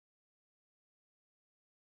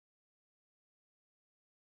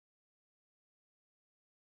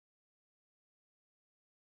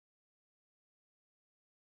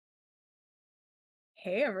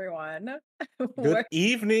Hey everyone. Good We're,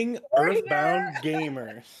 evening, we're here. Earthbound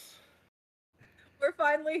gamers. We're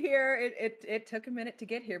finally here. It took a minute to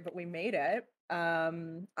get here, but we made it.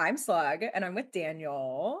 I'm Slug and I'm with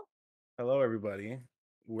Daniel. Hello, everybody.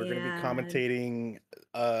 We're going to be And commentating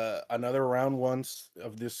another round once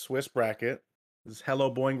of this Swiss bracket. This is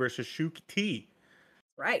HelloBoing versus shookieTea.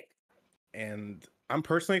 right. And I'm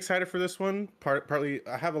personally excited for this one. Partly,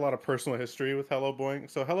 I have a lot of personal history with HelloBoing.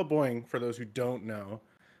 So, HelloBoing, for those who don't know,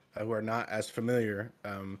 who are not as familiar,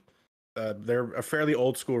 they're a fairly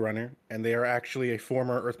old school runner, and they are actually a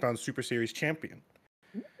former Earthbound Super Series champion.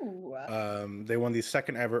 Ooh, They won the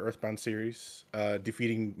second ever Earthbound series,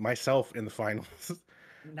 defeating myself in the finals,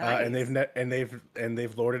 and nice.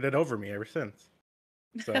 they've lorded it over me ever since.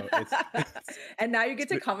 So it's And now you get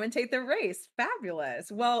to it's commentate the race.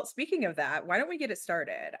 Fabulous. Well, speaking of that, why don't we get it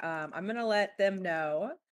started? I'm gonna let them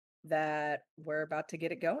know that we're about to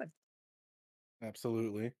get it going.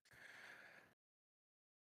 absolutely.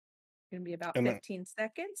 Gonna be about And 15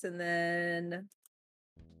 seconds and then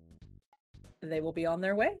they will be on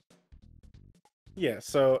their way. yeah,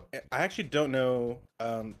 so I actually don't know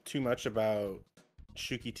too much about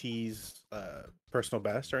shookieTea's personal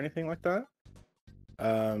best or anything like that.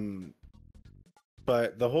 Um,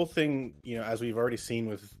 But the whole thing, as we've already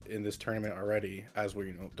seen in this tournament already, as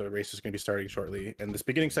we the race is going to be starting shortly, and this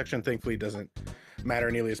beginning section thankfully doesn't matter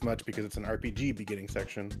nearly as much because it's an RPG beginning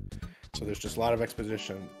section, so there's just a lot of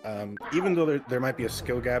exposition. Even though there might be a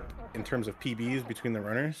skill gap in terms of PBs between the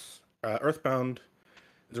runners, Earthbound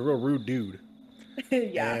is a real rude dude,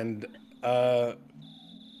 Yeah. and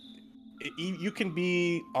you can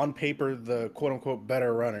be on paper the quote unquote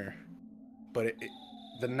better runner, but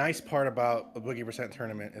the nice part about the Boogey Percent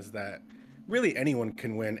tournament is that really anyone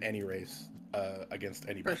can win any race against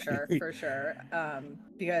anybody. For sure.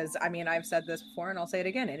 Because I mean, I've said this before and I'll say it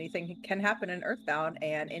again. Anything can happen in Earthbound,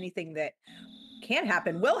 and anything that can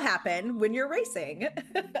happen will happen when you're racing.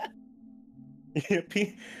 Yeah,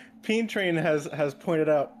 Peen Train has pointed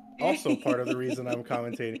out also part of the reason I'm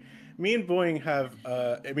commentating. Me and Boeing have,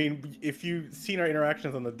 I mean, if you've seen our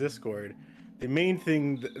interactions on the Discord, the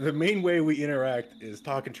main way we interact is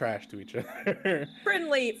talking trash to each other. uh,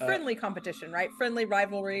 Friendly competition, right? Friendly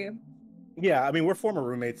rivalry. Yeah, I mean, we're former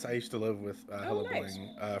roommates. I used to live with Oh, nice.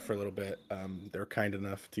 HelloBoing for a little bit. They were kind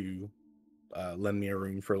enough to lend me a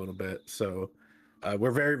room for a little bit. So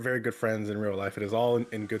we're very, very good friends in real life. It is all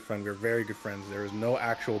in good fun. We're very good friends. There is no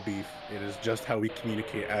actual beef. It is just how we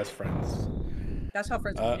communicate as friends. That's how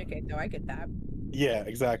friends Uh, communicate, though. I get that. yeah,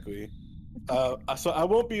 exactly. So I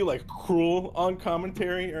won't be like cruel on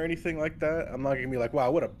commentary or anything like that. I'm not gonna be like,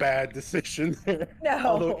 "Wow, what a bad decision there."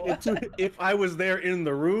 Although, No. if I was there in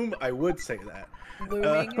the room, I would say that.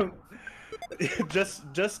 Looing.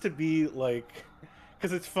 Just to be like,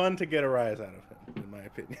 because it's fun to get a rise out of him, in my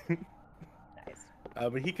opinion. Nice.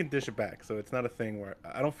 But he can dish it back, so it's not a thing where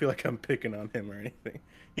I don't feel like I'm picking on him or anything.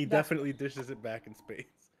 He That's definitely dishes it back in spades.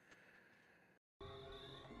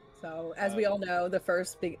 so, as Uh, we all know, the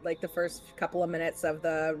first couple of minutes of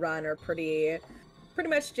the run are pretty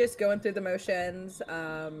much just going through the motions.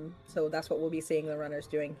 So that's what we'll be seeing the runners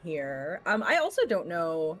doing here. I also don't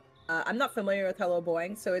know. I'm not familiar with Hello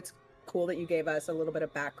Boing, so it's cool that you gave us a little bit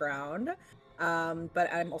of background.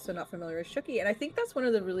 But I'm also not familiar with Shooky, and I think that's one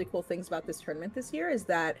of the really cool things about this tournament this year is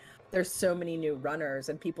that there's so many new runners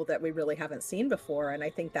and people that we really haven't seen before, and I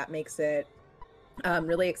think that makes it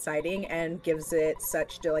really exciting and gives it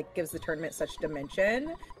gives the tournament such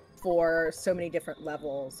dimension for so many different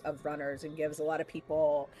levels of runners, and gives a lot of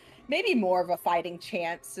people maybe more of a fighting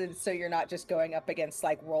chance, and so you're not just going up against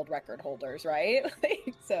like world record holders, right?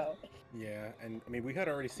 So yeah, and I mean we had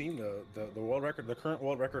already seen the world record, the current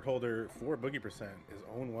world record holder for Boogie Percent is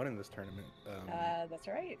 0-1 in this tournament. that's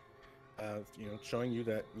right. Showing you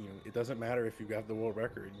that it doesn't matter if you have the world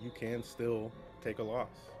record, you can still take a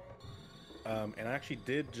loss. And I actually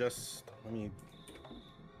did just let me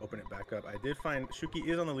open it back up. I did find Shuki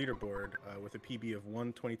is on the leaderboard with a PB of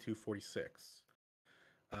 122.46.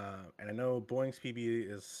 And I know Boeing's PB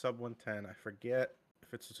is sub 110. I forget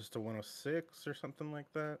if it's just a 106 or something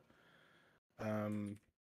like that.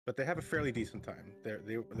 But they have a fairly decent time.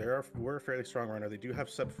 We're a fairly strong runner. They do have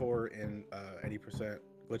sub 4 in 80%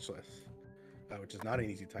 glitchless, which is not an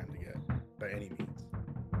easy time to get by any means.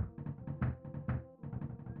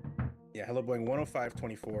 Yeah, Hello Boeing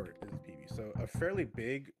 105.24 is his PB. So a fairly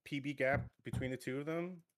big PB gap between the two of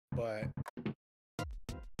them, but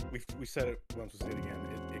we said it once, we'll say it again.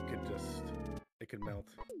 It could melt,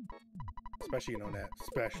 especially in Onet.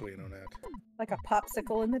 Especially in Onet. Like a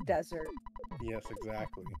popsicle in the desert. Yes,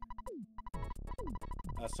 exactly.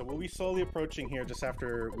 So we'll be slowly approaching here just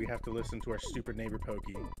after we have to listen to our stupid neighbor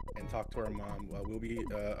Pokey and talk to our mom. We'll be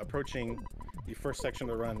approaching the first section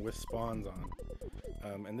of the run with spawns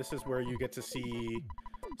on. And this is where you get to see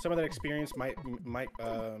some of that experience might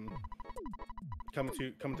come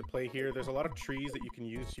to play here. There's a lot of trees that you can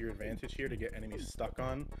use to your advantage here to get enemies stuck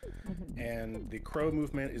on. And the crow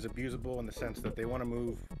movement is abusable in the sense that they want to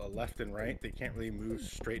move left and right. They can't really move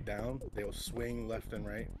straight down. They'll swing left and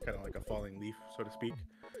right, kind of like a falling leaf, so to speak.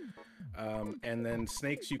 And then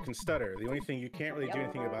snakes you can stutter. The only thing you can't really do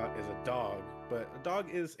anything about is a dog. But a dog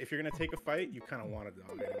is, if you're going to take a fight, you kind of want a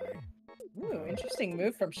dog anyway. Ooh, interesting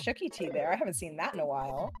move from shookieTea there. I haven't seen that in a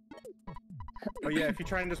while. Oh yeah, if you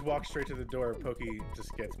try and just walk straight to the door, Pokey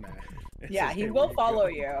just gets mad. Yeah, he will follow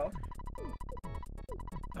you.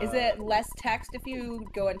 Is it less text if you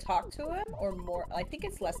go and talk to him, or more? I think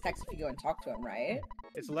it's less text if you go and talk to him, right?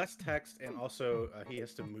 It's less text, and also he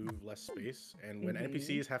has to move less space. And when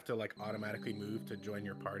NPCs have to like automatically move to join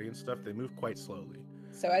your party and stuff, they move quite slowly.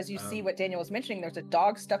 So as you see what Daniel was mentioning, there's a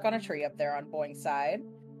dog stuck on a tree up there on Boing's side.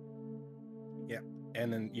 Yeah,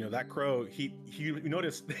 and then that crow, he you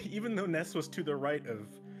notice even though Ness was to the right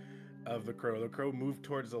of the crow moved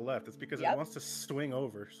towards the left. It's because it wants to swing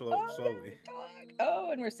over slowly.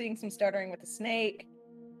 Oh, and we're seeing some stuttering with the snake.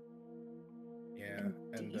 Yeah,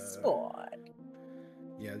 and despawn.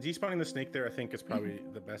 Yeah, despawning the snake there I think is probably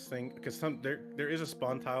the best thing, because there is a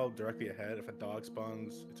spawn tile directly ahead. If a dog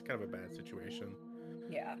spawns, it's kind of a bad situation.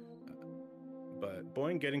 Yeah. But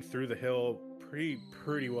Boing getting through the hill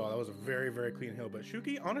pretty well. That was a very, very clean hill. But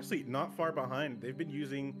Shuki, honestly, not far behind. They've been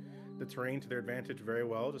using the terrain to their advantage very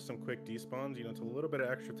well. Just some quick despawns. It's a little bit of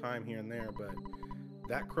extra time here and there, but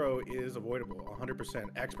that crow is avoidable. 100%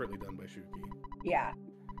 expertly done by Shuki. Yeah.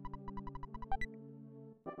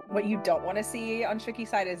 What you don't want to see on Shookie's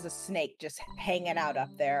side is a snake just hanging out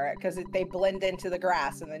up there, because they blend into the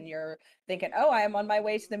grass, and then you're thinking, oh, I am on my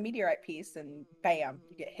way to the meteorite piece, and bam,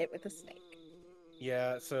 you get hit with a snake.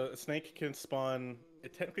 Yeah, so a snake can spawn,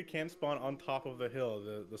 it technically can spawn on top of the hill.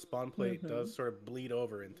 The spawn plate does sort of bleed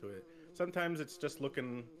over into it. Sometimes it's just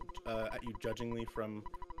looking at you judgingly from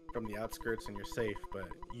the outskirts and you're safe, but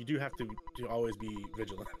you do have to always be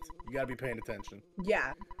vigilant. You gotta be paying attention.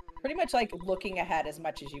 Yeah, pretty much like looking ahead as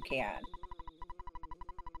much as you can.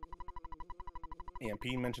 Yeah,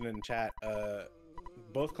 P mentioned it in chat.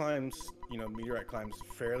 Both climbs, meteorite climbs,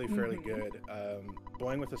 fairly good.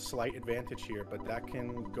 Boing with a slight advantage here, but that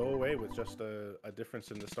can go away with just a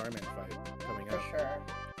difference in the Starman fight coming up. For sure.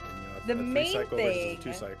 And, the main thing, versus a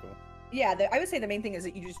 2-cycle. Yeah, I would say the main thing is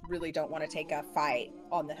that you just really don't want to take a fight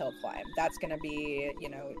on the hill climb. That's going to be,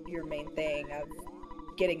 your main thing of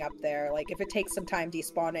getting up there. Like, if it takes some time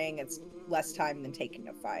despawning, it's less time than taking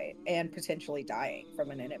a fight and potentially dying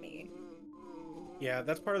from an enemy. Yeah,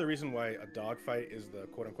 that's part of the reason why a dog fight is the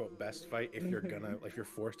quote-unquote best fight if you're if you're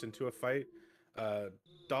forced into a fight.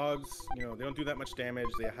 Dogs, they don't do that much damage.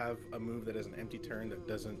 They have a move that is an empty turn that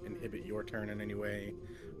doesn't inhibit your turn in any way.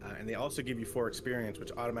 And they also give you 4 experience,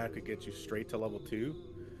 which automatically gets you straight to level 2,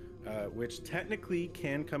 which technically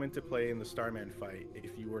can come into play in the Starman fight.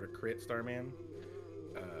 If you were to crit Starman,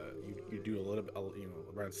 you do a little bit,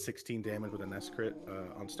 around 16 damage with a Nest crit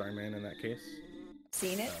on Starman in that case.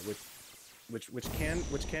 Seen it? Which can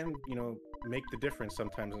make the difference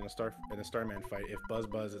sometimes in a Starman fight if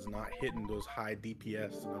Buzz is not hitting those high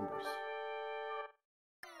DPS numbers.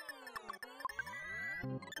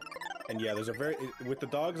 And yeah, there's with the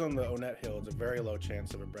dogs on the Onet Hill, it's a very low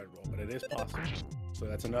chance of a bread roll, but it is possible. So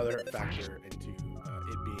that's another factor into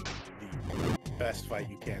it being the best fight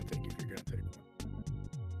you can take if you're gonna take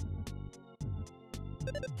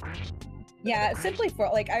one. Yeah,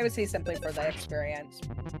 I would say simply for the experience.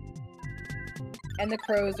 And the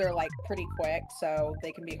crows are pretty quick, so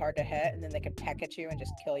they can be hard to hit, and then they can peck at you and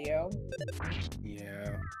just kill you.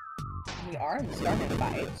 Yeah. We are in the Starman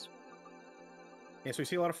fights. Yeah, so we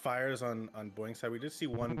see a lot of fires on Boing's side. We did see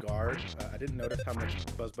one guard. I didn't notice how much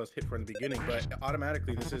Buzz hit from the beginning, but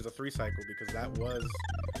automatically this is a 3-cycle because that was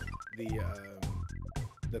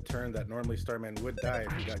the turn that normally Starman would die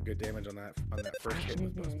if he got good damage on that first hit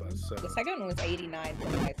with Buzz. So the second one was 89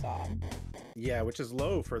 from what I saw. Yeah, which is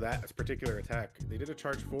low for that particular attack. They did a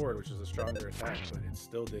charge forward, which is a stronger attack, but it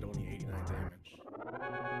still did only 89 damage.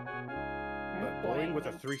 But Boing with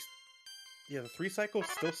a 3... Yeah, the 3-cycle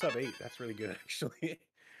still sub 8. That's really good, actually.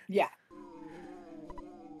 Yeah.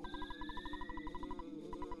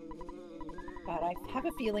 But I have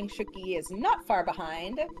a feeling Shookie is not far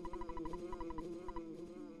behind.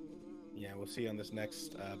 Yeah, we'll see on this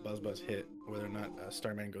next Buzz hit whether or not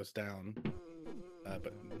Starman goes down.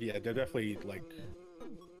 But yeah, they're definitely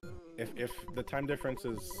if the time difference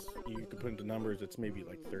is, you could put into numbers, it's maybe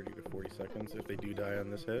like 30 to 40 seconds if they do die on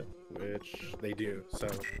this hit, which they do. So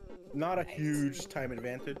not a huge time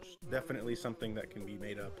advantage. Definitely something that can be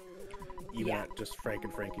made up, even at just Frank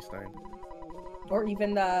and Frankenstein. Or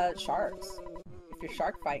even the sharks. If your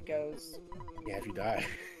shark fight goes... Yeah, if you die.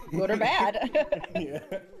 Good or bad. Yeah.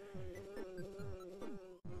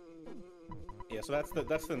 Yeah, so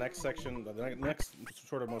that's the next section, the next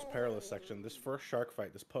sort of most perilous section. This first shark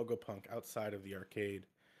fight, this pogo punk outside of the arcade,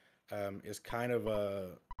 is kind of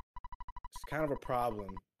a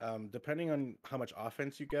problem. Depending on how much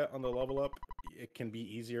offense you get on the level up, it can be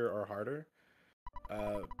easier or harder.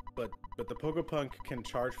 But the pogo punk can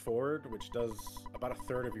charge forward, which does about a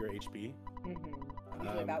third of your HP.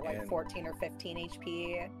 Usually about like 14 or 15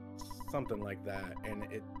 HP. Something like that, and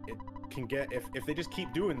it can get, if they just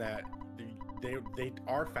keep doing that. They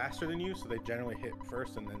are faster than you, so they generally hit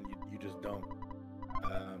first, and then you just don't.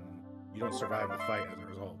 You don't survive the fight as a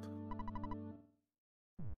result.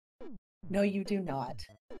 No, you do not.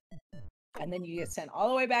 And then you get sent all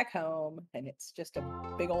the way back home, and it's just a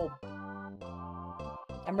big old...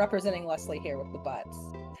 I'm representing Leslie here with the butts.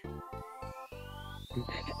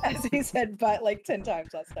 As he said butt like 10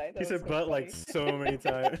 times last night. He said butt like so many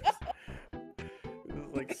times. It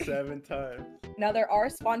was like 7 times. Now there are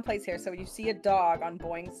spawn plates here, so you see a dog on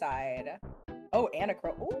Boing's side. Oh, and a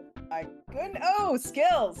crow. Oh my goodness. Oh,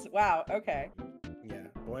 skills. Wow. Okay. Yeah,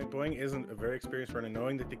 Boing isn't a very experienced runner,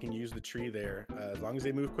 knowing that they can use the tree there as long as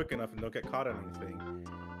they move quick enough and don't get caught on anything.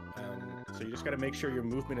 So you just got to make sure your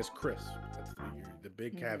movement is crisp. That's the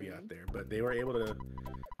big caveat there. But they were able to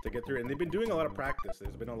get through it, and they've been doing a lot of practice.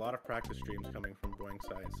 There's been a lot of practice streams coming from Boing's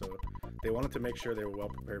side, so they wanted to make sure they were well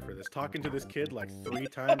prepared for this. Talking to this kid like 3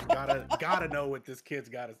 times, gotta know what this kid's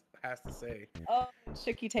has to say. Oh,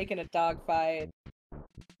 Shookie taking a dog fight.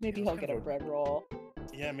 Maybe he'll get a bread roll.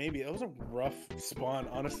 Yeah, maybe. It was a rough spawn,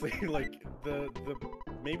 honestly. Like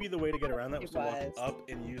maybe the way to get around that was to walk up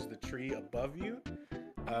and use the tree above you.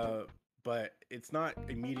 But it's not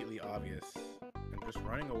immediately obvious. And just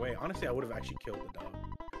running away. Honestly, I would have actually killed the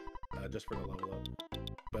dog, just for the level up.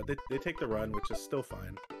 But they take the run, which is still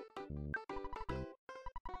fine.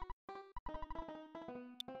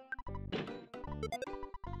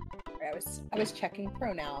 I was checking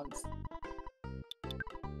pronouns.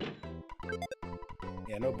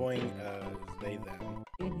 Yeah, no Boing is they, them.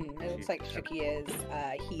 It looks like Shookie is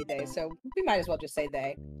he, they, so we might as well just say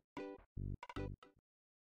they.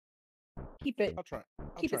 Keep it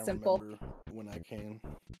simple. When I can.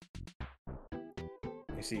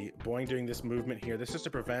 You see Boing doing this movement here. This is to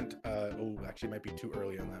prevent, oh, actually it might be too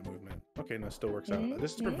early on that movement. Okay, no, still works out.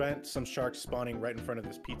 This is to prevent some sharks spawning right in front of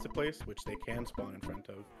this pizza place, which they can spawn in front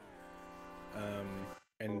of.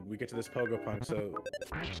 And we get to this pogo punk, so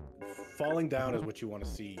falling down is what you want to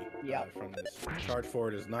see from this. Charge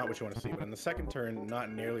forward is not what you want to see, but in the second turn,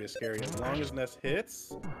 not nearly as scary. As long as Ness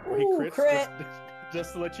hits, or he crits, crit.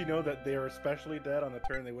 Just to let you know that they are especially dead on the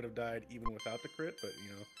turn. They would have died even without the crit, but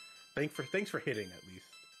you know, thanks for hitting at least.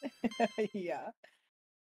 Yeah.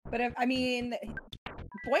 But I mean,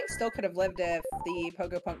 Boing still could have lived if the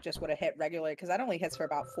pogo punk just would have hit regularly, because that only hits for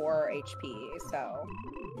about 4 HP, so...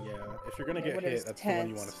 Yeah, if you're gonna get hit, that's the one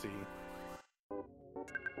you want to see.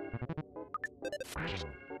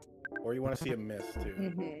 Or you want to see a miss, too.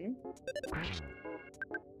 One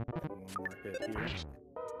more hit here.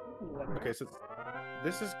 Okay, so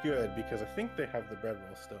this is good, because I think they have the bread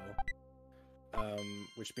roll still.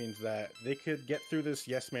 Which means that they could get through this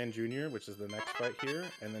Yes Man Jr., which is the next fight here,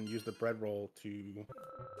 and then use the bread roll to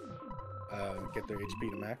get their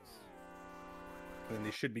HP to max. And then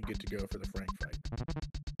they should be good to go for the Frank fight.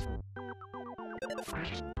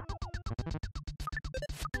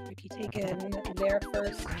 Have you taken their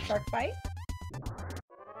first shark fight?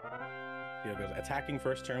 Yeah, goes attacking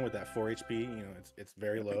first turn with that 4 HP. You know, it's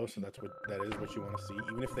very low, so that is what you want to see.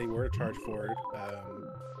 Even if they were to charge forward,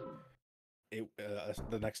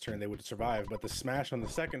 the next turn they would survive, but the smash on the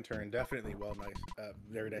second turn definitely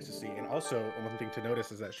very nice to see. And also one thing to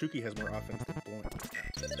notice is that Shookie has more offense than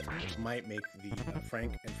Boing, which might make the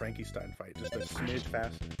Frank and Frankenstein fight just a smidge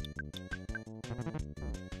faster.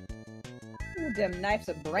 Ooh, them knives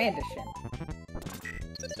are brandishing.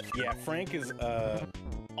 Yeah, Frank is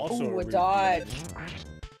also a dodge.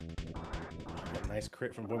 A nice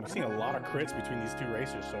crit from Boing. We've seen a lot of crits between these 2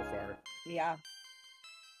 racers so far. Yeah.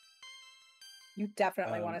 You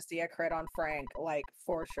definitely want to see a crit on Frank, like,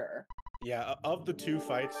 for sure. Yeah, of the 2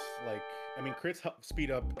 fights, like, I mean, crits help speed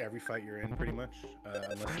up every fight you're in, pretty much,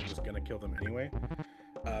 unless you're just gonna kill them anyway.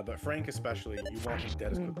 But Frank especially, you want him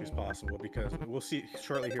dead as quickly as possible because we'll see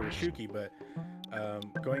shortly here with Shuki, but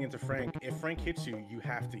going into Frank, if Frank hits you, you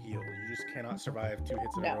have to heal. You just cannot survive 2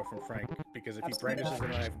 hits in a row from Frank because if he brandishes the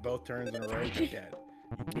knife both turns in a row, you're dead.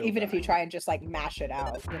 Even if you try and just like mash it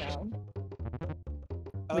out, you know?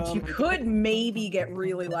 Which you could maybe get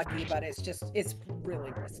really lucky, but it's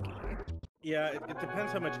really risky. Yeah, it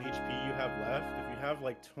depends how much HP you have left. If you have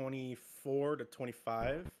like 24 to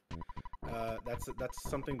 25, that's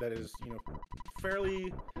something that is, you know,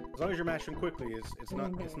 fairly, as long as you're mashing quickly, it's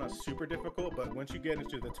not super difficult. But once you get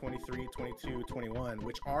into the 23, 22, 21,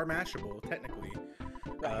 which are mashable technically,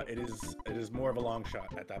 it is more of a long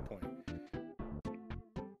shot at that point.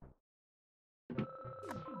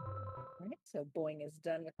 Alright, so Boing is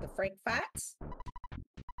done with the Frank facts.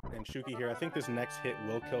 And Shuki here, I think this next hit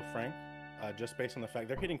will kill Frank. Just based on the fact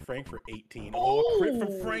they're hitting Frank for 18. Oh, crit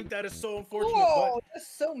from Frank! That is so unfortunate. Oh,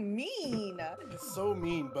 that's so mean. It's so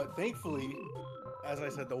mean, but thankfully, as I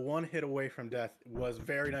said, the one hit away from death was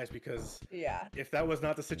very nice because if that was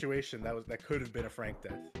not the situation, that could have been a Frank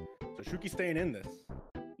death. So Shuki's staying in this.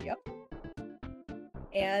 Yep.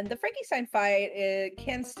 And the Frankenstein fight, it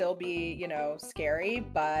can still be, you know, scary,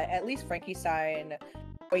 but at least Frankenstein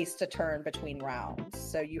wastes a turn between rounds,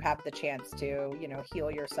 so you have the chance to, you know, heal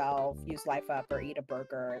yourself, use life up, or eat a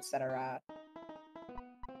burger, etc.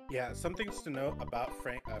 Yeah, some things to note about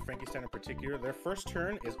Frankenstein in particular. Their first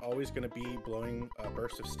turn is always going to be blowing a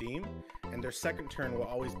burst of steam, and their second turn will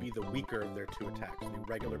always be the weaker of their 2 attacks. The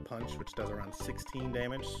regular punch, which does around 16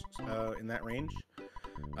 damage in that range.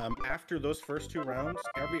 After those first 2 rounds,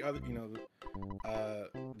 every other, you know,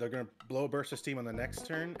 they're going to blow a burst of steam on the next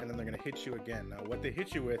turn, and then they're going to hit you again. Now, what they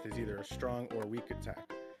hit you with is either a strong or weak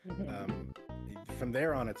attack. From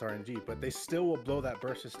there on, it's RNG, but they still will blow that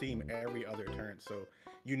burst of steam every other turn. So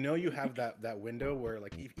you know you have that window where,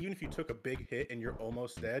 like, even if you took a big hit and you're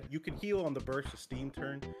almost dead, you can heal on the burst of steam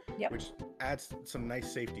turn, which adds some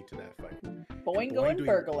nice safety to that fight. Boing going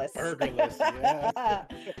burgerless. Burgerless, yeah.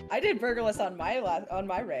 I did burgerless on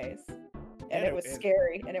my race, and it was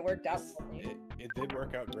scary, and it worked out for me. It did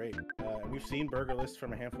work out great. We've seen burgerless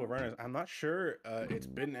from a handful of runners. I'm not sure it's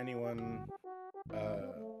bitten anyone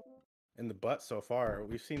in the butt so far.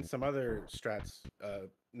 We've seen some other strats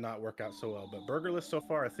not work out so well, but burgerless so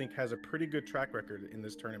far I think has a pretty good track record in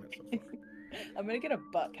this tournament so far. I'm gonna get a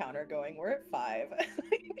butt counter going. We're at 5.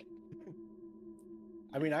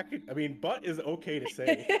 I mean, butt is okay to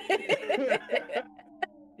say.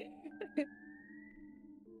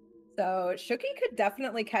 So Shuki could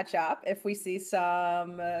definitely catch up if we see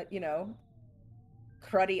some, you know,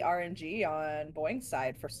 cruddy RNG on Boing's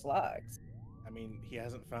side for slugs. I mean, he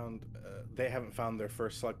hasn't found, they haven't found their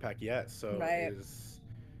first slug pack yet, so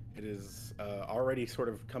it is already sort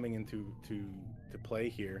of coming into to play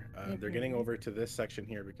here. They're getting over to this section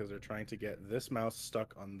here because they're trying to get this mouse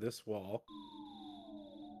stuck on this wall.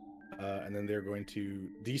 And then they're going to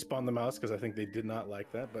despawn the mouse because I think they did not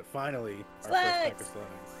like that. But finally, our first pack of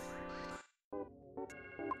slugs.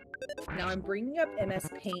 Now I'm bringing up MS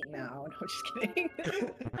Paint now. No, just kidding.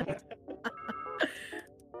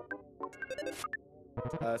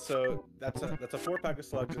 So that's a 4-pack of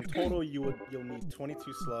slugs. In total, you'll need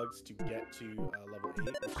 22 slugs to get to level 8,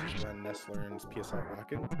 which is when Ness learns PSI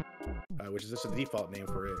Rockin', which is just a default name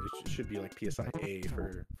for it. It should be like PSI A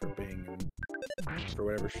for Bing, and for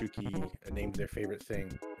whatever Shuki named their favorite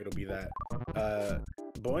thing, it'll be that.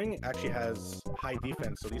 Boing actually has high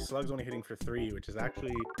defense, so these slugs only hitting for 3, which is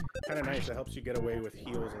actually kind of nice. It helps you get away with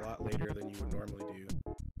heals a lot later than you would normally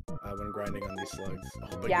do. When grinding on these slugs.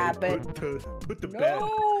 Oh, but yeah, but put the bed.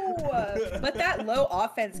 But that low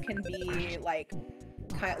offense can be like,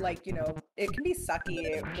 kind of like, you know, it can be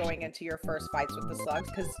sucky going into your first fights with the slugs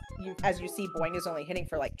because as you see, Boing is only hitting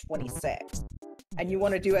for like 26, and you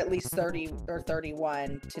want to do at least 30 or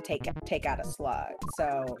 31 to take out a slug.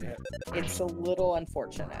 So it's a little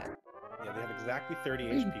unfortunate. Yeah, they have exactly 30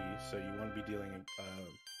 HP, so you want to be dealing,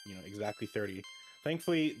 you know, exactly 30.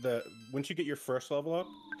 Thankfully, once you get your first level up,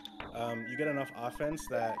 you get enough offense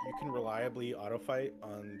that you can reliably auto fight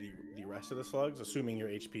on the rest of the slugs, assuming your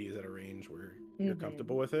HP is at a range where you're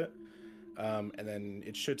comfortable with it. And then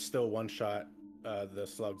it should still one-shot the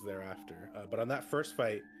slugs thereafter. But on that first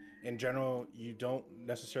fight, in general, you don't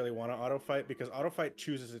necessarily want to auto fight because auto fight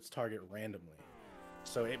chooses its target randomly.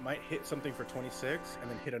 So it might hit something for 26 and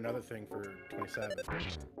then hit another thing for 27.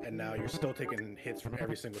 And now you're still taking hits from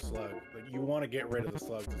every single slug. Like, you want to get rid of the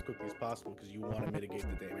slugs as quickly as possible because you want to mitigate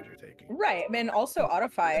the damage you're taking. Right. And also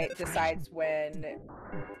Autofight decides when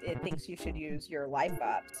it thinks you should use your life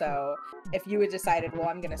up. So if you had decided, well,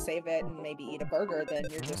 I'm going to save it and maybe eat a burger, then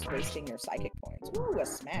you're just wasting your psychic points. Ooh, a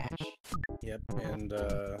smash. Yep. And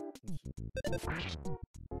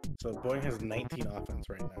so Boeing has 19 offense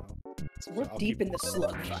right now. So we're deep in the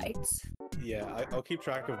slug fights. Yeah, I'll keep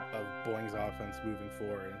track of Boeing's offense moving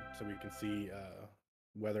forward so we can see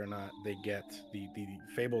whether or not they get the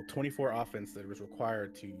fabled 24 offense that was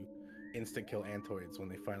required to instant kill Antoids when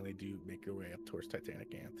they finally do make their way up towards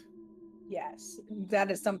Titanic Ant. Yes,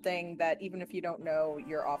 that is something that even if you don't know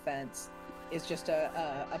your offense, is just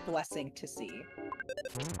a blessing to see.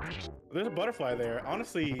 There's a butterfly there.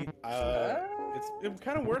 Honestly, it's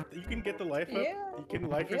kind of worth. You can get the life up. Yeah. You can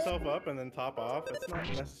life yourself up and then top off. It's not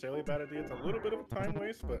necessarily a bad idea. It's a little bit of a time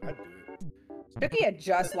waste, but I'd do it. Shookie had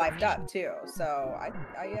just lifed up too, so I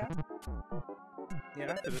yeah.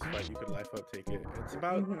 Yeah, after this fight, you could life up, take it. It's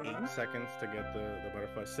about 8 seconds to get the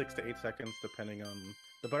butterfly. 6 to 8 seconds, depending on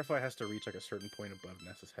the butterfly has to reach like a certain point above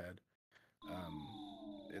Ness's head.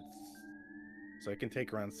 So it can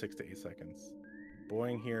take around 6 to 8 seconds.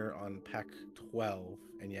 Boeing here on pack 12,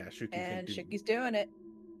 and yeah, Shookie. And Shookie's doing it.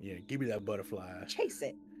 Yeah, give me that butterfly. Chase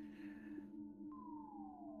it.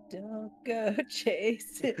 Don't go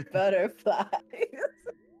chase it, butterflies.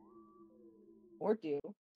 Or do.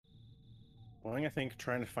 Boeing, I think,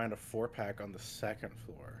 trying to find a 4-pack on the second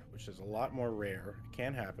floor, which is a lot more rare. It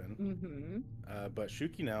can happen. But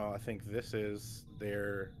Shookie now, I think this is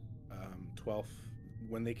their 12th.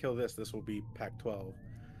 When they kill this, this will be pack 12.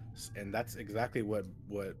 And that's exactly what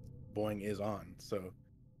Boeing is on. So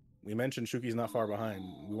we mentioned Shookie's not far behind.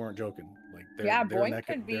 We weren't joking. Like Boeing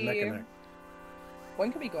could be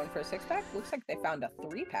Boeing could be going for a 6-pack. Looks like they found a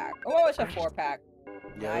 3-pack. Oh, it's a 4-pack.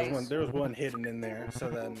 Yeah, nice. there was one hidden in there. So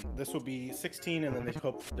then this will be 16, and then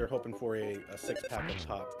they're hoping for a 6-pack on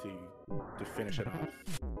top to finish it off.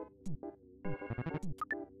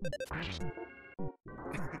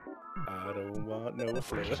 I don't want no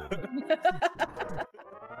flood.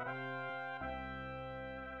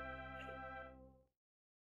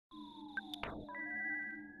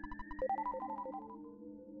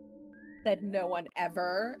 Said no one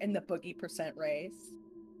ever in the Boogey % race.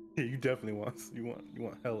 You definitely want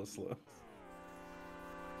hella slows.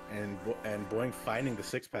 And Boeing finding the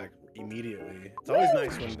 6-pack immediately. It's always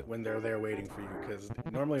nice when they're there waiting for you, because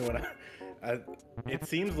normally when it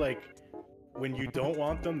seems like when you don't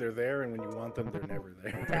want them, they're there, and when you want them, they're never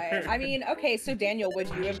there. Right. I mean, okay, so Daniel, would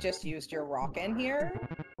you have just used your Rockin' here?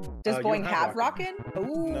 Does Boeing have Rockin'?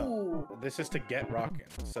 Ooh. No, this is to get Rockin'.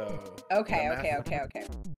 So okay.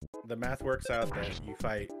 The math works out that you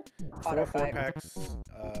fight 4 4-packs.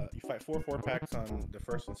 You fight 4 4-packs on the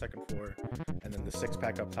first and second floor, and then the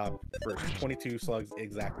 6-pack up top for 22 slugs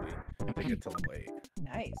exactly to get to level 8.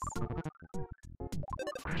 Nice.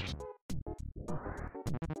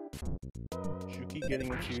 Shookie getting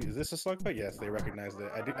into, is this a slug fight? Yes, they recognized it.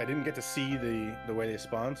 I didn't get to see the way they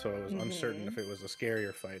spawned, so I was uncertain if it was a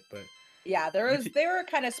scarier fight, but yeah, they were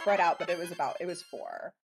kind of spread out, but it was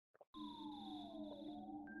 4.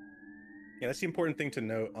 Yeah, that's the important thing to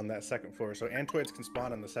note on that second floor. So Antoids can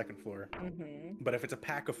spawn on the second floor, but if it's a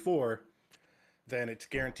pack of 4, then it's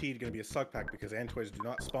guaranteed going to be a slug pack, because Antoids do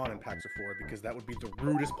not spawn in packs of 4, because that would be the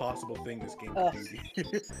rudest possible thing this game could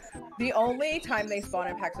do. The only time they spawn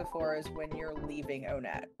in packs of 4 is when you're leaving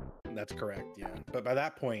Onet. That's correct, yeah. But by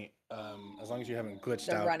that point, as long as you haven't glitched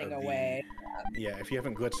out, they're running away. Yeah, if you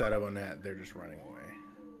haven't glitched out of Onet, they're just running away.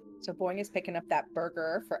 So Boeing is picking up that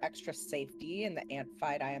burger for extra safety in the ant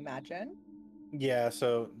fight, I imagine. Yeah,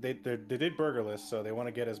 so they did burgerless, so they want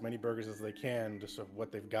to get as many burgers as they can just of what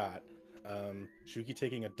they've got. Shookie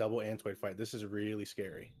taking a double Antoid fight. This is really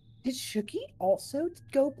scary. Did Shookie also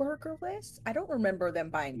go burgerless? I don't remember them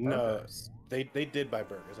buying burgers. No, they did buy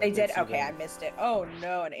burgers. They did? Okay, I missed it. Oh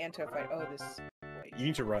no, an Antoid fight. Oh, this... You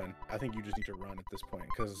need to run. I think you just need to run at this point,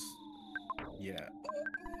 because... Yeah.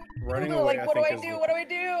 Running away, like, what do I do? What do I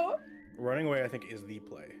do? Running away, I think, is the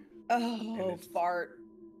play. Oh, fart.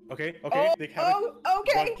 Okay. Oh, they have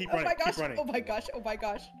okay. Run, keep running, my gosh. keep running. Oh my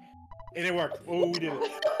gosh. And it worked. Oh, we did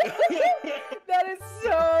it. That is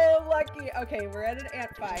so lucky. Okay, we're at an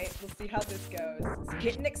ant fight. We'll see how this goes. It's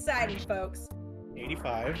getting exciting, folks.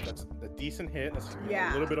 85. That's a decent hit. That's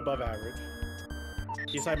a little bit above average.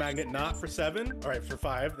 Eastside magnet, not for 7. All right, for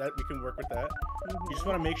 5. That we can work with that. You just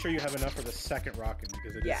want to make sure you have enough for the second rocket,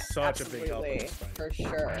 because it is such a big help in this fight. For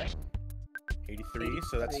sure. 83,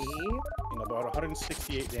 so that's, you know, about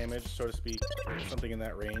 168 damage, so to speak, or something in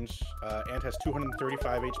that range. Ant has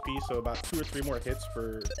 235 HP, so about 2 or 3 more hits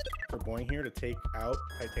for Boing here to take out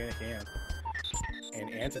Titanic Ant.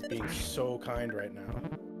 And Ant is being so kind right now.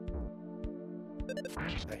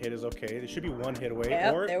 That hit is okay. There should be 1 hit away.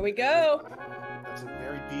 Yep, or there we go. That's a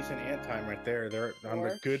very decent Ant time right there. They're on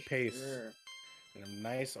a good pace. And a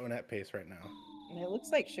nice Onett pace right now. And it looks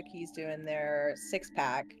like Shookie's doing their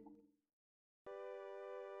 6-pack.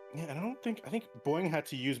 Yeah, I think Boing had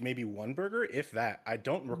to use maybe 1 burger, if that. I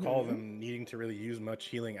don't recall them needing to really use much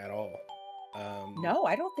healing at all. No,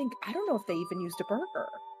 I don't know if they even used a burger.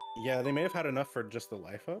 Yeah, they may have had enough for just the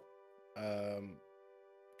life up.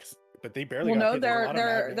 But they barely got hit.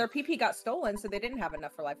 Their PP got stolen, so they didn't have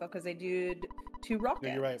enough for life up because they did 2 rockets.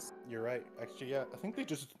 No, you're right. Actually, yeah, I think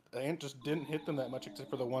Ant just didn't hit them that much except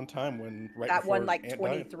for the one time when that one like Ant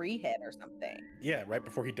 23 died. Hit or something. Yeah, right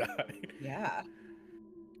before he died. Yeah.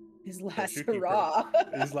 His last hurrah.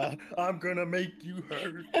 He's like, I'm gonna make you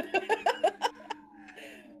hurt.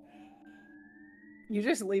 You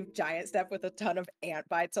just leave Giant Step with a ton of ant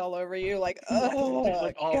bites all over you, like, oh,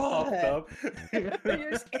 like all puffed up.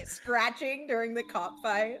 You're just scratching during the cop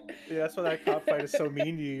fight. Yeah, that's why that cop fight is so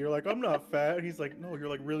mean to you. You're like, I'm not fat. And he's like, no, you're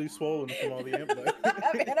like really swollen from all the ant bites.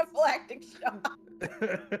 Anaphylactic shock.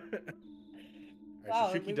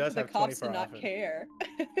 Wow, so Shookie does have 24 to not care.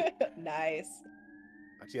 Nice.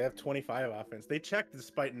 Actually, I have 25 offense. They checked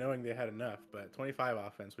despite knowing they had enough, but 25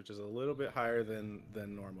 offense, which is a little bit higher than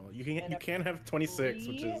normal. You can have 26,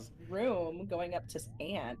 which is room going up to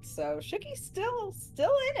Ant. So Shookie's still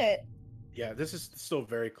in it. Yeah, this is still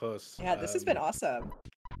very close. Yeah, this has been awesome.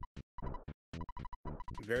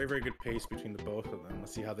 Very, very good pace between the both of them.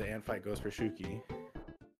 Let's see how the Ant fight goes for Shookie.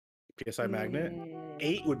 PSI Magnet.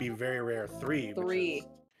 8 would be very rare. 3. Which is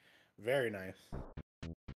very nice.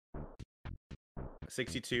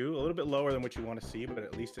 62, a little bit lower than what you want to see, but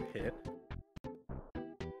at least it hit.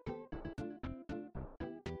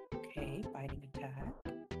 Okay, biting attack.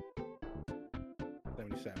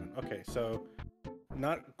 77. Okay, so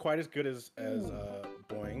not quite as good as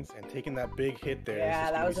Boing's, and taking that big hit there. Yeah,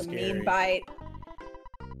 that was a mean bite.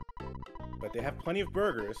 But they have plenty of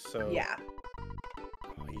burgers, so yeah.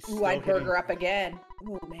 Oh, ooh, I'd burger up again.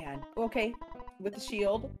 Oh man. Okay, with the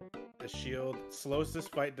shield. The shield slows this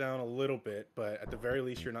fight down a little bit, but at the very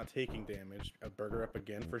least, you're not taking damage. A burger up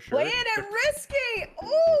again for sure. Playing it risky!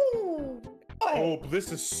 Ooh! Oh,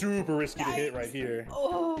 this is super risky to hit right here.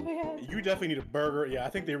 Oh, man. You definitely need a burger. Yeah, I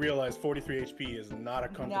think they realize 43 HP is not a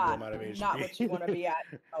comfortable amount of HP. Not what you want to be at.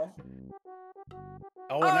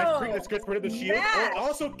 Oh, nice crit. That's good for the shield. Oh, it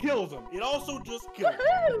also kills him. It also just kills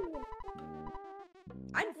him.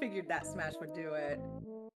 I figured that smash would do it.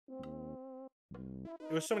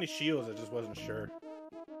 There was so many shields, I just wasn't sure.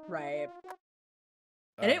 Right.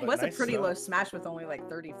 And it was nice a pretty low smash with only like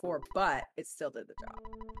 34, but it still did the job.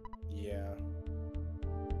 Yeah.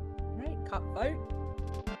 Right, cop fight.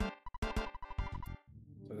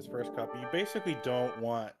 So this first cop, you basically don't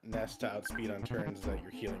want Nest to outspeed on turns that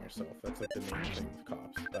you're healing yourself. That's like the main thing with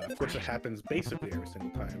cops. Of course, it happens basically every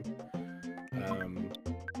single time.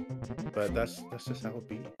 But that's just how it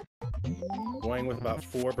be. Going with about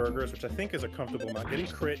 4 burgers, which I think is a comfortable amount. Getting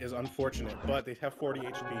crit is unfortunate, but they have 40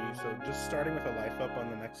 HP, so just starting with a life up on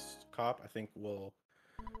the next cop, I think will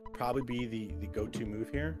probably be the go-to move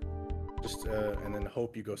here. Just and then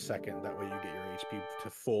hope you go second. That way you get your HP to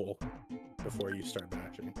full before you start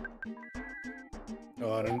bashing.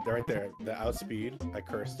 Oh, and right there, the outspeed. I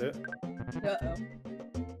cursed it. Uh-oh.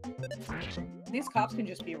 These cops can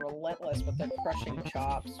just be relentless with their crushing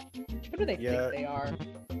chops. Who do they think they are?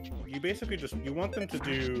 You basically you want them to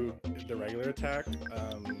do the regular attack,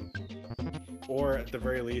 or at the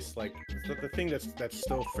very least, like the thing that's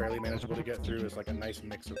still fairly manageable to get through is like a nice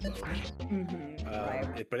mix of both.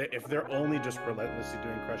 Right. But if they're only just relentlessly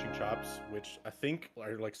doing crushing chops, which I think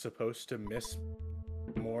are like supposed to miss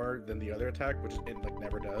more than the other attack, which it like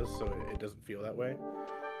never does, so it doesn't feel that way.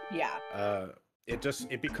 Yeah.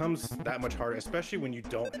 It becomes that much harder, especially when you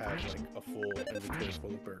don't have like a full inventory full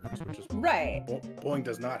of burgers, which is right. Boing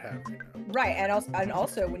does not have right now. Right, and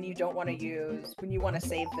also when you don't want to when you want to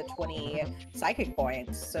save the 20 psychic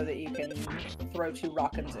points so that you can throw 2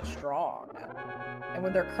 rockets at strong. And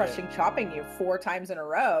when they're crushing chopping you 4 times in a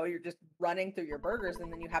row, you're just running through your burgers,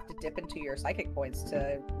 and then you have to dip into your psychic points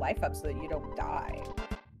to life up so that you don't die.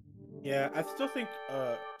 Yeah, I still think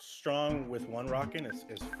strong with 1 rockin' is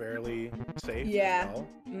fairly safe. Yeah. As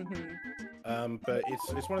well. But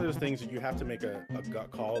it's one of those things that you have to make a gut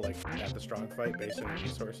call, like at the strong fight based on your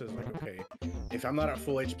resources. Like, okay, if I'm not at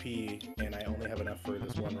full HP and I only have enough for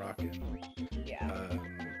this 1 rockin',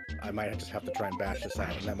 I might just have to try and bash this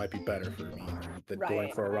out, and that might be better for me than going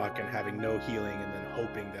Right. for a rock and having no healing and then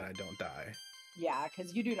hoping that I don't die. Yeah,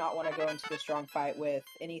 because you do not want to go into a strong fight with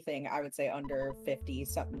anything, I would say, under 50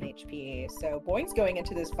 something HP. So Boing's going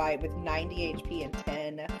into this fight with 90 HP and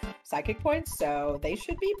 10 psychic points, so they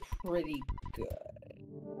should be pretty good.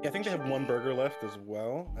 Yeah, I think they have one burger left as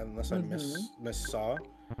well, unless I missaw.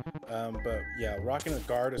 But yeah, rocking a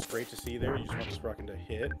guard is great to see there. You just want this rocking to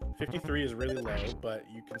hit. 53 is really low, but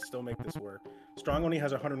you can still make this work. Strong only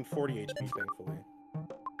has 140 HP, thankfully.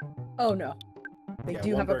 Oh no, they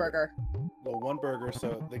do have a burger. Well, one burger,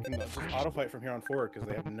 so they can just auto fight from here on forward because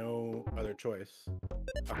they have no other choice.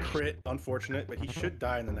 A crit, unfortunate, but he should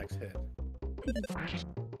die in the next hit.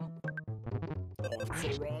 Oh, I'm so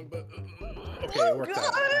wrong, but okay, it worked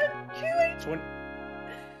out.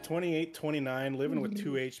 28, 29, living with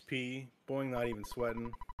 2 HP. Boing not even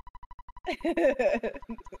sweating.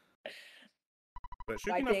 But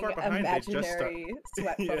Shuki not far behind. Imaginary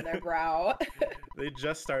sweat from their brow. They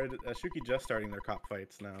just started. Shuki just starting their cop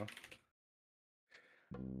fights now.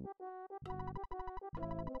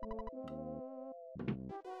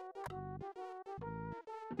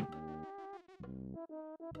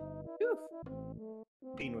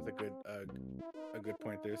 Dean with a good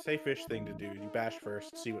point there. Safe-ish thing to do. You bash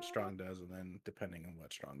first, see what Strong does, and then depending on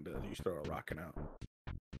what Strong does, you throw a rockin' out.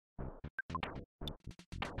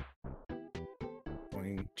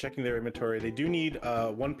 Checking their inventory, they do need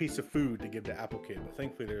one piece of food to give to Apple Kid, but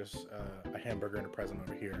thankfully there's a hamburger and a present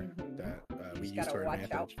over here that we use to our advantage.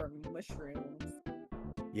 Watch out for mushrooms.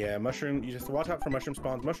 Yeah, mushroom. You just watch out for mushroom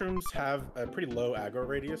spawns. Mushrooms have a pretty low aggro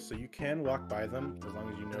radius, so you can walk by them as long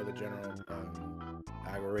as you know the general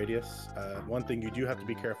aggro radius. One thing you do have to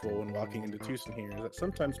be careful when walking into Tucson here is that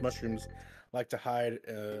sometimes mushrooms like to hide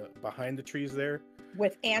behind the trees there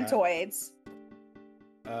with antoids.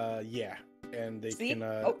 Yeah. And they can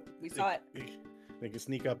we saw it. They can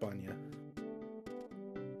sneak up on you.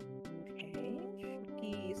 Okay,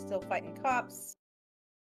 he's still fighting cops.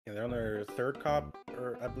 Yeah, they're on their third cop,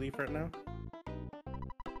 I believe, right now.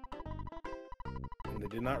 And they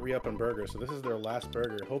did not re-up on burger, so this is their last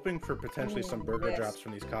burger. Hoping for potentially some burger drops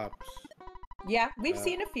from these cops. Yeah, we've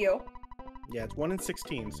seen a few. Yeah, it's 1 in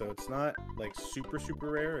 16, so it's not like super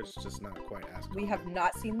rare. It's just not quite as common. We have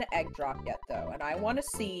not seen the egg drop yet, though, and I want to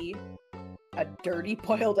see a dirty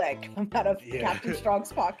boiled egg come out of Captain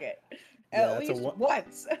Strong's pocket. At least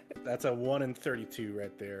once. That's a 1 in 32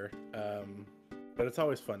 right there. But it's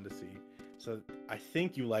always fun to see. So I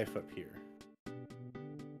think you life up here.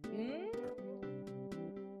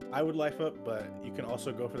 I would life up, but you can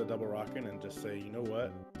also go for the double rockin' and just say, you know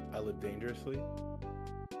what? I live dangerously.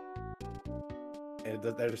 And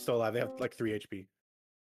they're still alive. They have like 3 HP.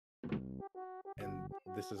 And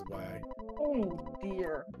this is why. Oh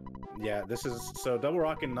dear. Yeah, this is so double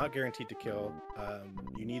rockin' not guaranteed to kill.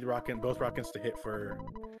 You need both rockins to hit for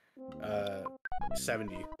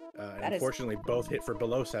 70. And unfortunately, both hit for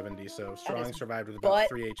below 70. So Strong survived with about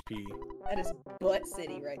 3 HP. That is butt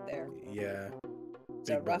city right there. Yeah.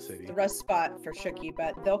 So the rough spot for Shookie,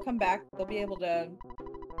 but they'll come back. They'll be able to,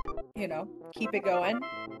 keep it going.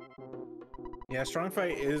 Yeah, Strong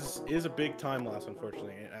fight is a big time loss,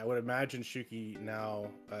 unfortunately. I would imagine Shookie now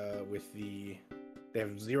they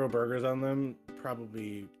have 0 burgers on them,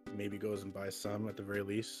 probably maybe goes and buys some at the very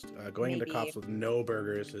least. Going into cops with no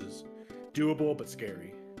burgers is doable but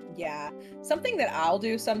scary. Yeah, something that I'll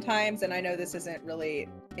do sometimes, and I know this isn't really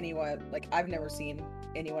I've never seen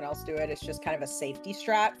anyone else do it. It's just kind of a safety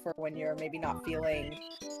strat for when you're maybe not feeling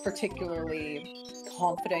particularly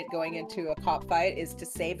confident going into a cop fight, is to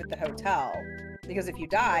save at the hotel. Because if you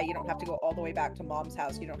die, you don't have to go all the way back to mom's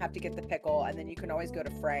house. You don't have to get the pickle, and then you can always go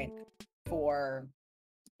to Frank for,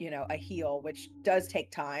 a heal, which does take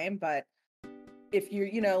time. But if you're,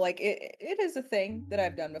 it is a thing that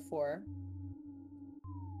I've done before.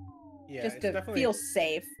 Yeah, just to feel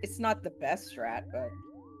safe. It's not the best strat, but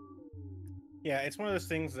yeah, it's one of those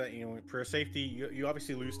things that for safety, you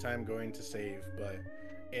obviously lose time going to save, but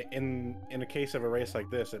in a case of a race like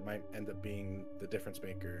this, it might end up being the difference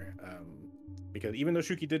maker. Because even though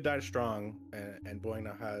Shookie did die Strong and Boing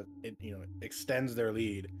now has it, extends their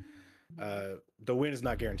lead, the win is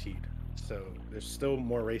not guaranteed. So there's still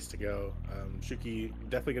more race to go. Shookie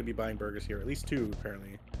definitely gonna be buying burgers here, at least 2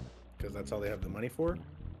 apparently, because that's all they have the money for.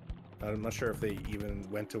 I'm not sure if they even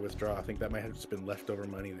went to withdraw. I think that might have just been leftover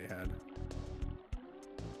money they had.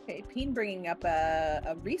 Okay, Peen bringing up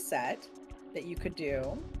a reset that you could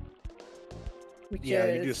do. Which you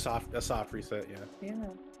do a soft reset, Yeah.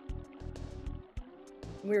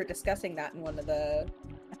 We were discussing that in one of the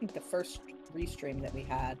first restream that we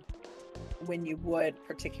had, when you would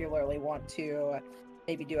particularly want to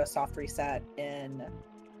maybe do a soft reset in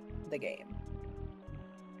the game.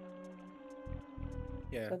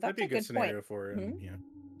 Yeah, So that'd be a good scenario point. for it. Yeah,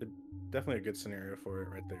 definitely a good scenario for it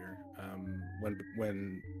right there.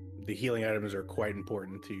 When the healing items are quite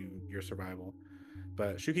important to your survival.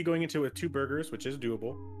 But Shuki going into it with 2 burgers, which is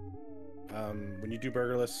doable. When you do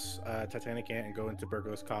burgerless Titanic Ant and go into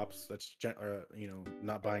burgerless cops, that's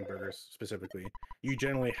not buying burgers specifically. You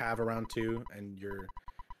generally have around 2, and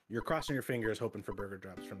you're crossing your fingers hoping for burger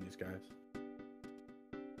drops from these guys.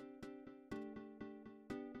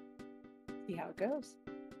 See how it goes.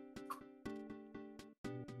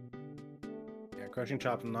 Yeah, crushing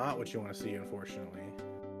chop not what you want to see, unfortunately.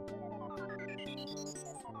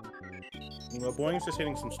 Well, Boing's just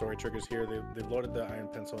hitting some story triggers here. They've loaded the iron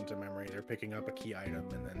pencil into memory. They're picking up a key item,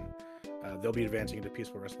 and then they'll be advancing into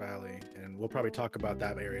Peaceful Rest Valley. And we'll probably talk about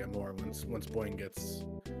that area more once Boing gets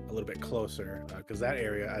a little bit closer, because that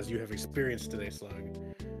area, as you have experienced today, Slug,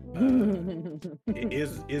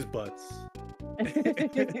 is butts.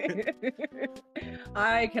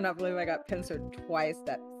 I cannot believe I got pincered twice.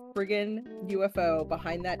 That friggin' UFO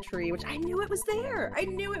behind that tree, which I knew it was there. I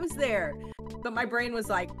knew it was there. But my brain was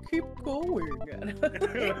like, keep going.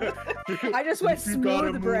 I just went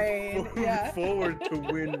smooth brain. Move forward to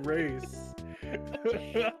win race.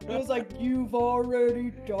 It was like, you've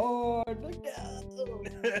already done. Like, no.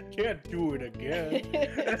 Can't do it again.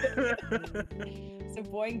 So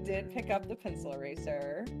Boing did pick up the pencil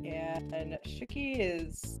eraser, and Shookie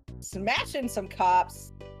is smashing some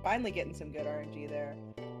cops. Finally getting some good RNG there.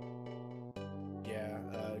 Yeah,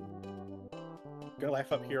 gonna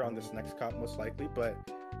life up here on this next cop most likely, but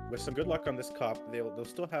with some good luck on this cop, they'll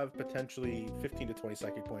still have potentially 15 to 20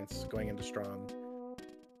 psychic points going into strong.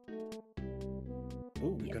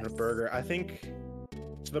 Ooh, yes. Gonna burger. I think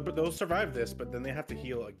so they'll survive this, but then they have to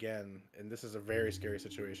heal again, and this is a very scary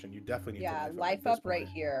situation. You definitely need to life up right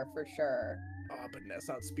here for sure. Oh, but Ness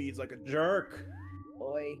outspeeds like a jerk.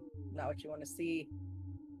 Boy, not what you want to see.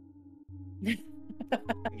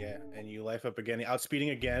 Yeah, and you life up again,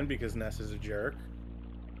 outspeeding again because Ness is a jerk,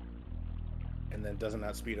 and then doesn't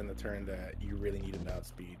outspeed in the turn that you really need him to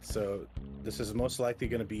outspeed. So this is most likely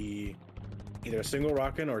going to be either a single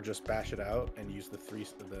rockin' or just bash it out and use the three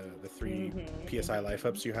PSI life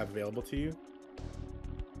ups you have available to you.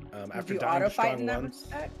 After dying to strong once,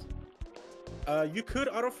 you could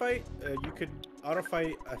auto fight.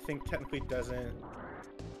 I think technically doesn't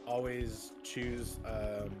always choose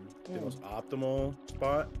the most optimal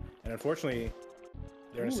spot, and unfortunately,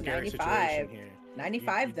 they're in a scary 95. situation here.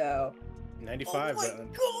 95 though. 95.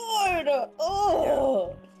 Oh my god! Oh.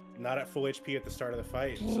 Yeah. Not at full HP at the start of the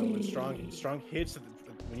fight. So when strong hits,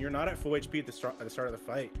 when you're not at full HP at the start of the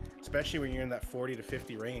fight, especially when you're in that 40 to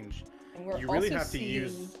 50 range, you really have to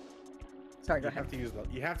use. Sorry, go ahead.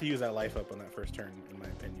 You have to use that life up on that first turn, in my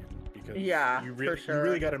opinion, because you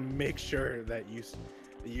really got to make sure that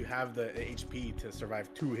you have the HP to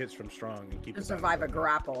survive 2 hits from strong and keep. To survive a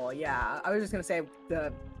grapple, yeah. I was just gonna say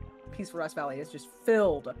the Peaceful Rest Valley is just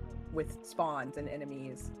filled with spawns and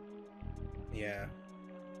enemies. Yeah.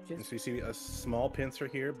 And so you see a small pincer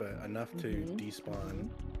here, but enough to despawn.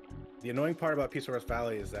 The annoying part about Peaceful Rest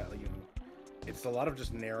Valley is that it's a lot of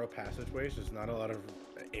just narrow passageways. There's not a lot of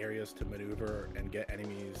areas to maneuver and get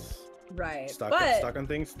enemies stuck on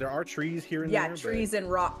things. There are trees here and there. Yeah, trees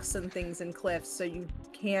and rocks and things and cliffs, so you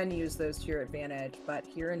can use those to your advantage. But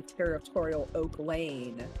here in Territorial Oak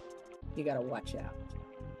Lane, you gotta watch out.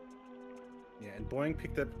 Yeah, and Boing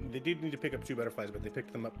picked up. They did need to pick up 2 butterflies, but they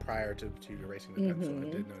picked them up prior to erasing the pencil.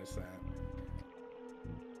 I did notice that.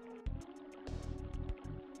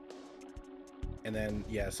 And then,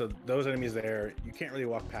 yeah, so those enemies there, you can't really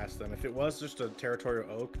walk past them. If it was just a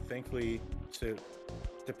territorial oak, thankfully,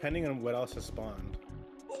 depending on what else has spawned,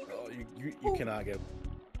 you cannot get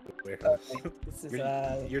away from this.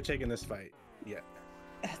 You're taking this fight. Yeah.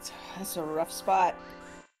 That's a rough spot.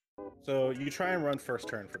 So you try and run first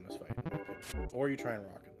turn from this fight, or you try and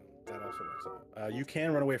rock it. That also works out. You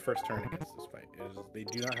can run away first turn against this fight. They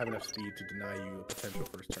do not have enough speed to deny you a potential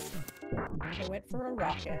first turn. I went for a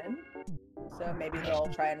rock-in, so maybe they'll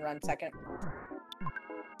try and run second.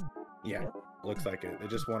 Yeah, looks like it. They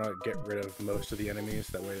just want to get rid of most of the enemies.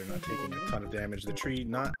 That way they're not taking a ton of damage. The tree,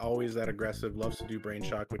 not always that aggressive, loves to do brain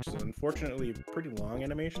shock, which is unfortunately a pretty long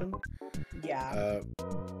animation. Yeah.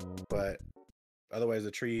 But otherwise,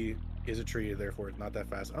 the tree is a tree, therefore it's not that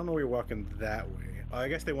fast. I don't know where you're walking that way. I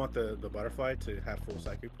guess they want the butterfly to have full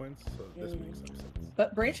psychic points, so this makes some sense.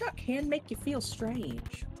 But brain shock can make you feel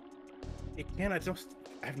strange. It can.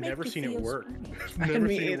 I've never seen it work.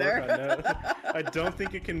 Me either. I don't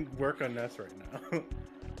think it can work on Ness right now.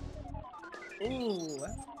 Ooh,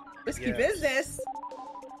 risky business.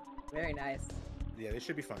 Very nice. Yeah, they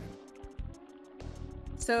should be fine.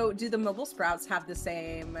 So, do the mobile sprouts have the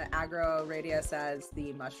same aggro radius as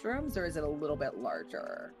the mushrooms, or is it a little bit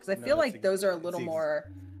larger? Because I feel like those are a little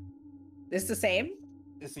more. It's the same.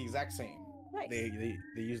 It's the exact same. Nice.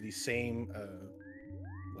 They use the same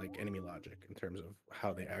like enemy logic in terms of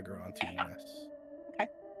how they aggro onto Ness. Okay.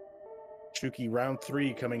 Shookie, round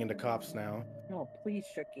 3 coming into cops now. Oh, please,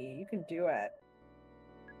 Shookie, you can do it.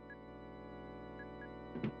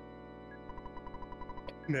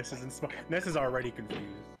 Ness is already confused.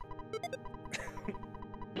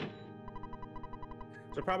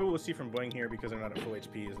 So probably what we'll see from Boing here, because they're not at full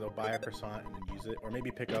HP, is they'll buy a croissant and then use it, or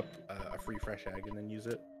maybe pick up a free fresh egg and then use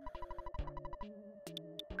it.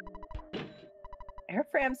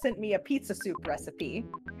 Airfram sent me a pizza soup recipe.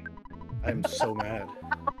 I'm so mad.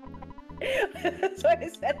 So I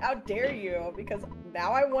said, how dare you? Because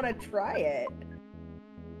now I want to try it.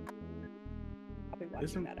 I'll be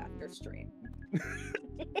watching that after stream.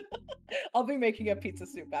 I'll be making a pizza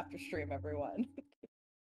soup after stream, everyone.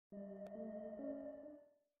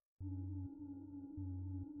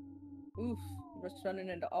 Oof, we're running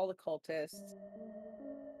into all the cultists.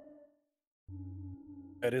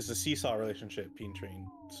 It is a seesaw relationship, Peen Train.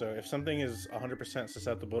 So if something is 100%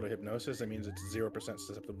 susceptible to hypnosis, that means it's 0%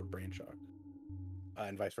 susceptible to brain shock.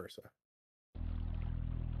 And vice versa.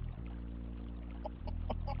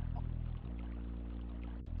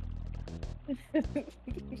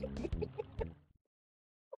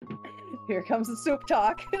 Here comes the soup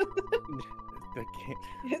talk.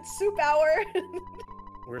 It's soup hour.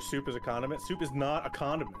 Where soup is a condiment? Soup is not a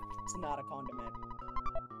condiment. It's not a condiment.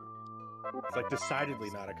 It's like decidedly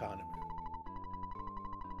not a condiment.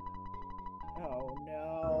 Oh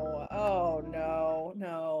no. Oh no.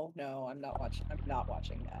 No, I'm not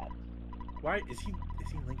watching that. Why is he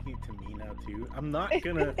linking it to me now too? I'm not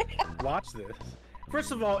gonna watch this.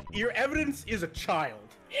 First of all, your evidence is a child.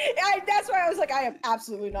 That's why I was like, I am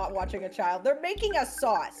absolutely not watching a child. They're making a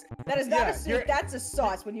sauce. That is not a soup, that's a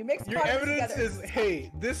sauce. When you mix your evidence together, is, hey,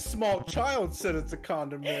 this small child said it's a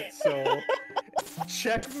condiment, so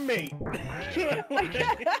checkmate. I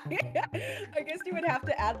guess you would have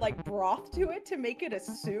to add like broth to it to make it a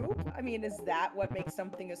soup. I mean, is that what makes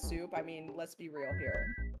something a soup? I mean, let's be real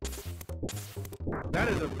here. That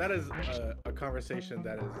is a conversation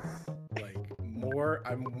that is like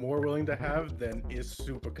I'm more willing to have than is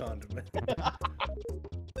soup a condiment.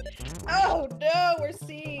 Oh no, we're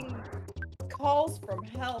seeing calls from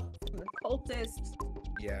help from the cultists.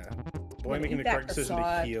 Yeah. Boy, making the correct decision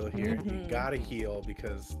to heal here. You gotta heal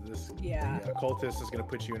because this the cultist is gonna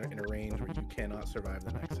put you in a range where you cannot survive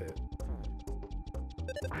the next hit.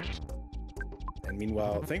 And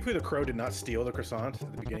meanwhile, thankfully the crow did not steal the croissant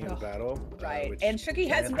at the beginning of the battle. Right, and Shookie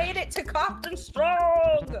has made it to Compton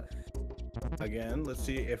strong! Again, let's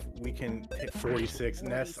see if we can hit 46.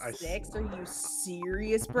 Ness, are you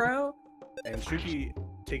serious, bro? And Shookie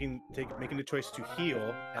making the choice to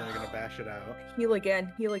heal, and they're gonna bash it out. Heal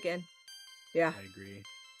again. Yeah. I agree.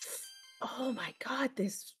 Oh my god,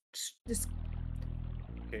 this.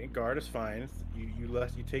 Okay, guard is fine.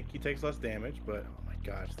 He takes less damage, but oh my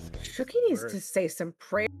gosh. Shookie needs to say some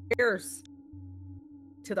prayers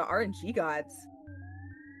to the RNG gods.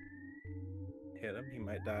 Hit him, he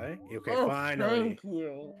might die. Okay, finally. Thank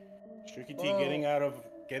you. ShookieTea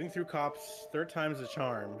getting through cops 3rd time's a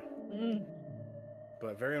charm.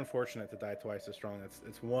 But very unfortunate to die twice as strong.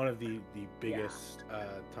 It's one of the biggest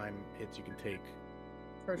time hits you can take.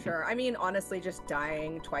 For sure. I mean, honestly, just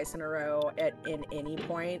dying twice in a row in any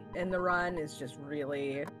point in the run is just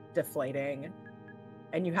really deflating.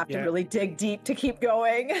 And you have to really dig deep to keep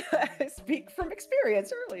going. I speak from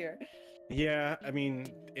experience earlier. Yeah, I mean,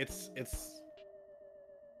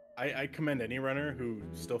 I commend any runner who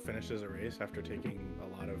still finishes a race after taking a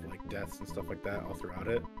lot of like deaths and stuff like that all throughout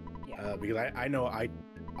it. Yeah. Because I know I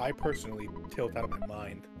personally tilt out of my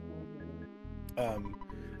mind.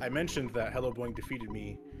 I mentioned that HelloBoing defeated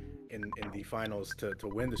me in the finals to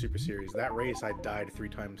win the Super Series. That race I died 3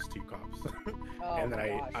 times to cops. And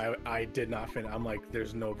then I did not finish. I'm like,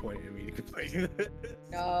 there's no point in me completing this.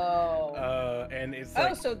 No. And it's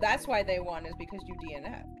so that's why they won, is because you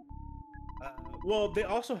DNF'd. Well, they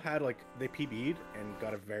also had they PB'd and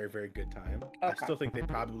got a very, very good time. Okay. I still think they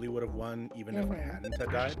probably would have won even if I hadn't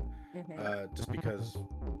had died. Just because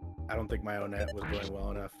I don't think my own net was going well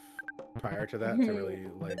enough prior to that to really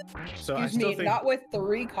So I still think not with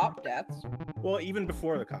 3 cop deaths. Well, even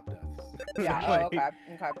before the cop deaths. Yeah. Okay.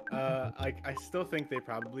 I still think they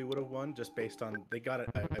probably would have won just based on they got a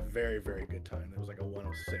very, very good time. It was like a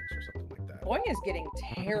 106 or something like that. Boing is getting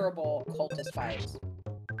terrible cultist fights.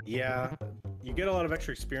 Yeah, you get a lot of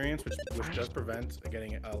extra experience, which does prevent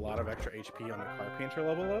getting a lot of extra HP on the Carpenter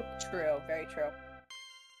level up. True, very true.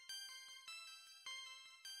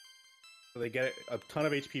 So they get a ton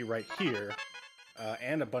of HP right here,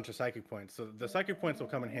 and a bunch of psychic points. So the psychic points will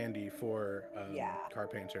come in handy for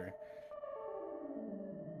Carpenter.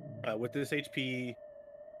 With this HP,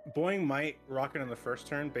 Boing might rock it on the first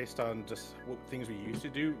turn based on just what things we used to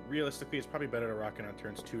do. Realistically, it's probably better to rock it on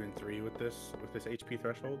turns 2 and 3 with this HP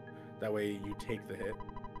threshold. That way you take the hit,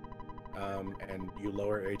 and you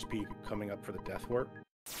lower HP coming up for the Death Warp.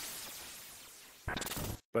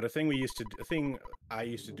 But a thing I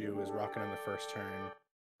used to do is rock it on the first turn,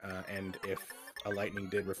 and if a lightning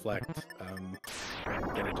did reflect, then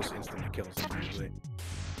it just instantly kills him usually.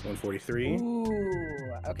 143.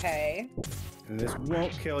 Ooh, okay. And this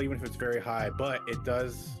won't kill even if it's very high, but it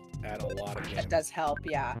does add a lot of damage. That does help,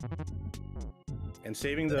 yeah. And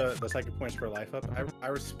saving the psychic points for life up, I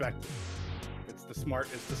respect it. It's the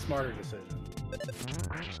smarter decision.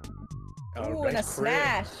 Ooh, and a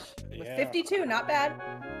smash with 52, not bad.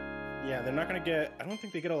 Yeah, they're not gonna get. I don't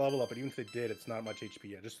think they get a level up, but even if they did, it's not much HP.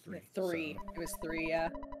 Yeah, just 3. 3. So. It was 3, yeah.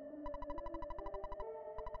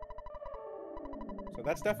 So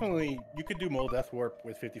that's definitely, you could do Mole Death Warp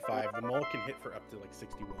with 55. The Mole can hit for up to like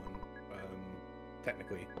 61,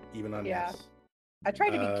 technically, even on this. I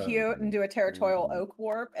tried to be cute and do a Territorial Oak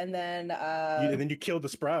Warp, and then... and then you killed the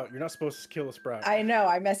Sprout. You're not supposed to kill the Sprout. I know,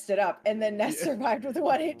 I messed it up. And then Ness survived with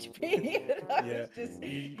 1 HP. And I was just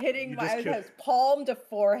hitting my palm to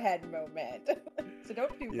forehead moment. So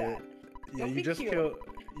don't do that. Yeah, you just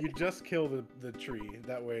kill the tree.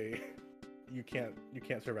 That way you can't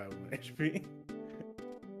survive with 1 HP.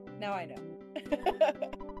 Now I know.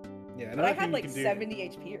 Yeah, but I had like 70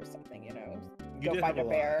 HP or something, you know. You go find a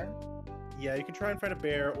bear. Yeah, you can try and find a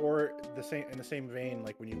bear, or in the same vein,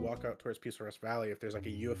 like when you walk out towards Peaceful Rest Valley, if there's like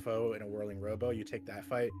a UFO and a whirling robo, you take that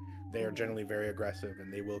fight. They are generally very aggressive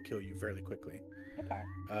and they will kill you fairly quickly. Okay.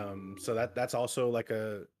 So that's also like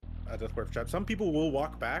a Death Warp trap. Some people will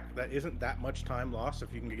walk back. That isn't that much time lost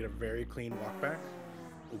if you can get a very clean walk back.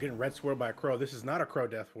 We're getting red swirled by a crow. This is not a crow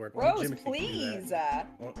Death Warp. Rose, please.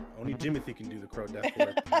 Only Jimothy can do the crow Death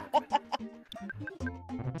Warp.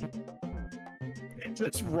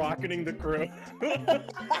 Just rocketing the crow.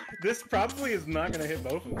 This probably is not going to hit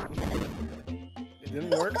both of them. It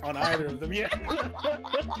didn't work on either of them yet.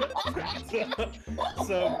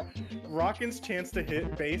 so Rockin's chance to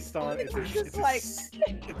hit based on it's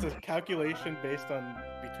a calculation based on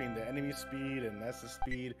between the enemy speed and Ness's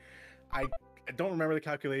speed. I don't remember the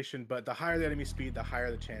calculation, but the higher the enemy speed, the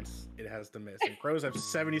higher the chance it has to miss. And crows have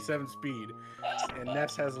 77 speed, and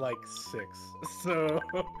Ness has like 6. So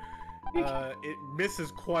it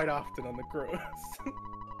misses quite often on the crows.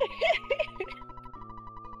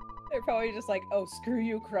 They're probably just like, oh, screw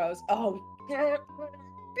you, crows. Oh. Yeah.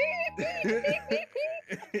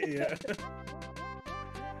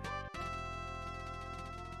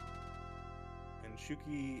 And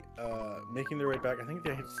Shookie making their way back. I think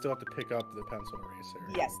they still have to pick up the pencil eraser.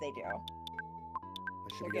 Yes, they do.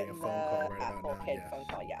 They should be getting a phone call right about now. Kid phone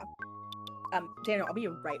call, yeah. Daniel, I'll be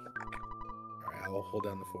right back. Alright, I'll hold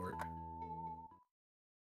down the fort.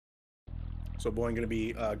 So Boing going to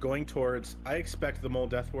be going towards, I expect the Mole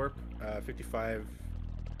Death Warp. 55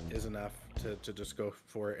 is enough to just go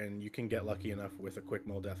for it, and you can get lucky enough with a quick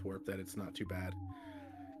Mole Death Warp that it's not too bad.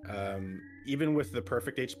 Even with the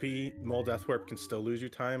perfect HP, Mole Death Warp can still lose you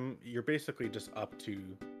time. You're basically just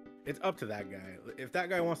it's up to that guy. If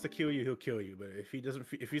that guy wants to kill you, he'll kill you. But if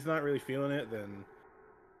he's not really feeling it, then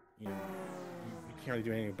you can't really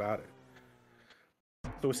do anything about it.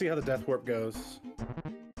 So we'll see how the Death Warp goes.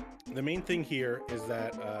 The main thing here is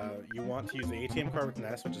that you want to use the ATM card with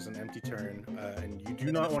Nest, which is an empty turn, and you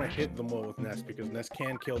do not want to hit the mole with Nest because Nest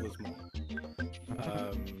can kill this mole.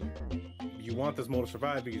 You want this mole to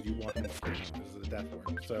survive because you want him to kill him. This is the Death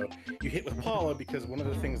Warp. So you hit with Paula because one of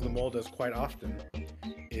the things the mole does quite often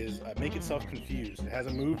is make itself confused. It has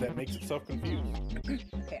a move that makes itself confused.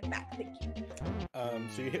 Okay, I'm back. Thank you.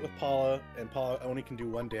 So you hit with Paula, and Paula only can do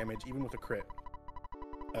 1 damage, even with a crit,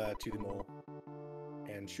 to the mole.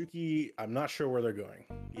 And Shookie, I'm not sure where they're going.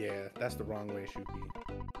 Yeah, that's the wrong way, Shookie.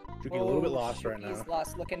 Shookie a little bit lost right now. He's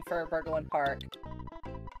lost looking for Berglund Park.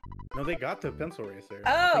 No, they got the pencil eraser.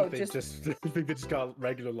 Oh, I think they just got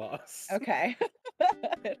regular loss. Okay.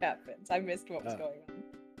 It happens. I missed what was going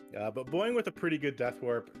on. But Boing with a pretty good Death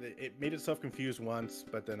Warp. It made itself confused once,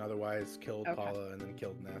 but then otherwise killed Paula and then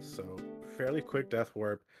killed Ness. So fairly quick Death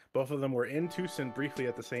Warp. Both of them were in Tucson briefly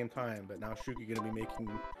at the same time, but now Shookie going to be making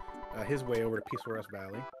his way over to Peaceful Rest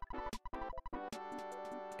Valley.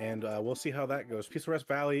 And we'll see how that goes. Peaceful Rest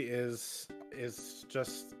Valley is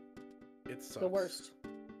It sucks. The worst.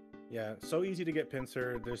 Yeah, so easy to get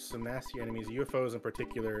pincered. There's some nasty enemies, UFOs in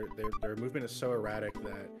particular. Their movement is so erratic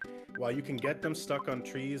that while you can get them stuck on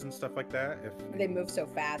trees and stuff like that, if They move so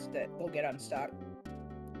fast that they'll get unstuck.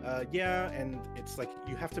 yeah, and it's like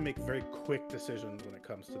you have to make very quick decisions when it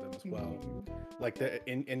comes to them as well. Like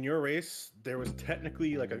in your race, there was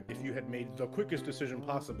technically like if you had made the quickest decision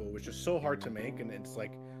possible, which is so hard to make, and it's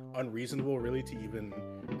like unreasonable really to even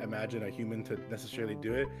imagine a human to necessarily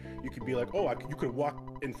do it. You could be like, oh, you could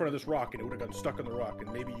walk in front of this rock and it would have gotten stuck on the rock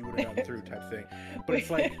and maybe you would have gotten through type thing. But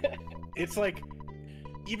it's like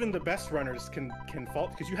even the best runners can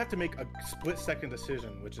fault because you have to make a split-second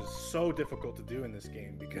decision, which is so difficult to do in this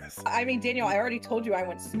game because I mean, Daniel, I already told you I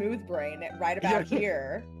went smooth brain right about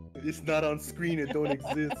here. It's not on screen, it don't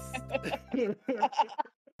exist.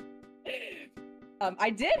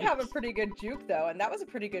 I did have a pretty good juke though, and that was a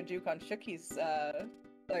pretty good juke on Shookie's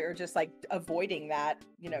or just like avoiding that,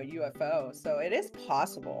 UFO. So it is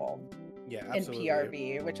possible. Yeah, absolutely. In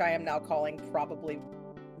PRV, which I am now calling probably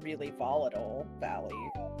really volatile Valley.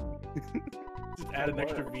 Just add an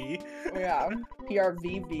extra V. Yeah,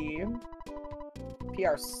 PRVV.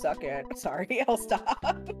 PR suck it. Sorry, I'll stop.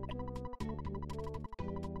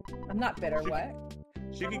 I'm not bitter. What?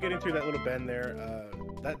 Shookie getting through that little bend there.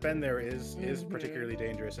 That bend there is particularly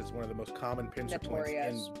dangerous. It's one of the most common pincer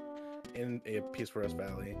points in a PS4S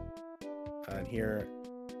Valley. And here,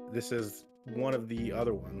 this is one of the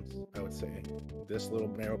other ones, I would say. This little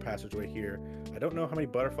narrow passageway here. I don't know how many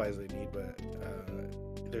butterflies they need, but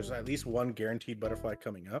there's at least one guaranteed butterfly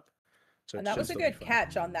coming up. So and that was a good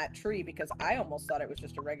catch on that tree because I almost thought it was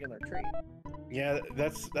just a regular tree. Yeah,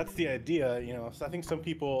 that's the idea, So I think some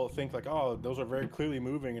people think like, oh, those are very clearly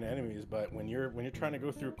moving in enemies, but when you're trying to go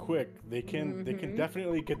through quick, they can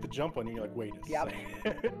definitely get the jump on you. You're like, wait a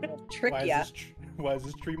second. Trick ya. Why is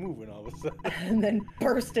this tree moving all of a sudden? And then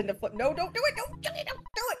burst into flip. No, don't do it! Don't do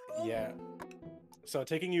it! Yeah. So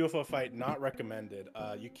taking UFO fight, not recommended.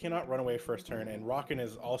 You cannot run away first turn, and Rockin'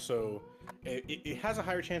 is also it has a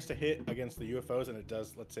higher chance to hit against the UFOs than it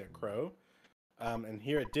does, let's say, a crow. And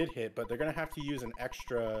here it did hit, but they're gonna have to use an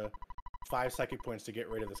extra 5 psychic points to get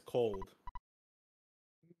rid of this cold.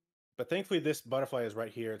 But thankfully this butterfly is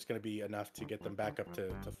right here. It's gonna be enough to get them back up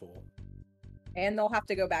to full. And they'll have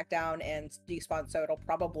to go back down and despawn, so it'll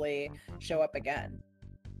probably show up again.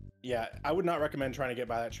 Yeah, I would not recommend trying to get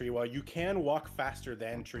by that tree. While you can walk faster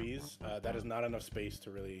than trees, that is not enough space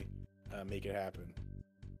to really make it happen.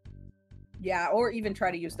 Yeah, or even try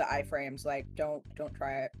to use the iframes. Like, don't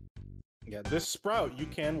try it. Yeah, this sprout you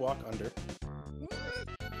can walk under.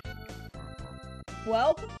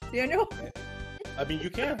 Well, Daniel. I mean,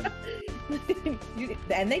 you can.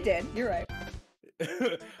 And they did. You're right.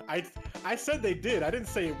 I said they did. I didn't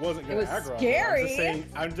say it wasn't gonna aggro. It was scary.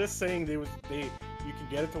 I'm just saying you can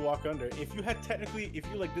get it to walk under. If you had technically, if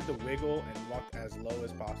you like did the wiggle and walked as low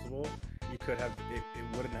as possible, you could have it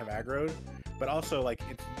wouldn't have aggroed. But also, like,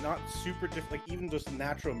 it's not super different. Like, even just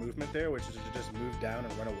natural movement there, which is to just move down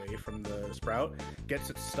and run away from the sprout,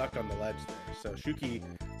 gets it stuck on the ledge there. So Shookie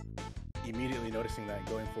immediately noticing that,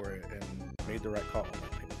 going for it, and made the right call.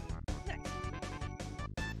 Nice.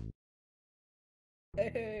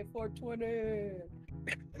 Hey, 420.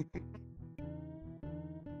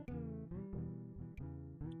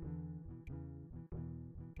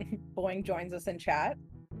 Boing joins us in chat.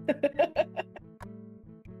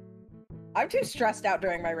 I'm too stressed out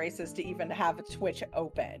during my races to even have Twitch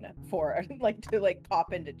open for to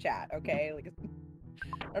pop into chat. Okay, like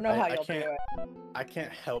I don't know how you'll do it. I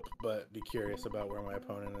can't help but be curious about where my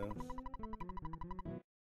opponent is.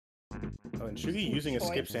 Oh, and Shookie using a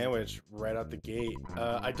skip sandwich right out the gate.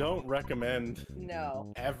 I don't recommend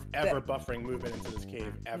ever buffering movement into this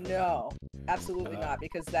cave ever. No, absolutely not,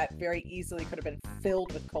 because that very easily could have been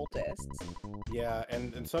filled with cultists. Yeah,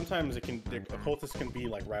 and sometimes a cultist can be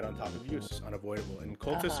like right on top of you. It's just unavoidable. And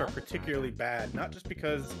cultists are particularly bad, not just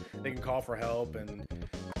because they can call for help and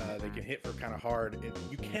they can hit for kind of hard.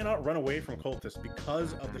 You cannot run away from cultists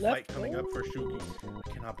because of the fight coming up for Shookie.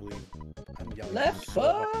 I cannot believe I'm yelling.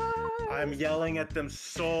 I'm yelling at them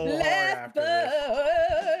so hard after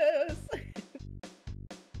this.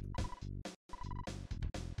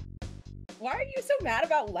 Why are you so mad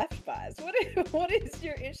about left buzz? What is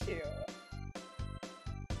your issue?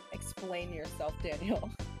 Explain yourself, Daniel.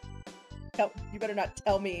 You better not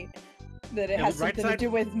tell me that it has something to do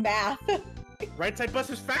with math. Right side bus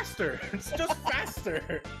is faster. It's just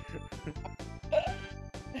faster.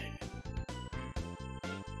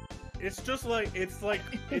 It's just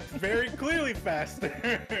it's very clearly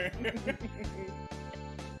faster.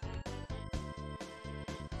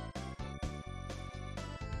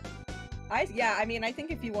 I mean, I think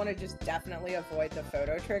if you want to just definitely avoid the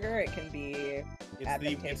photo trigger, it can be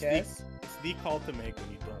advantageous. It's the call to make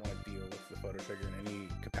when you don't want to deal with the photo trigger in any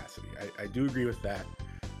capacity. I do agree with that.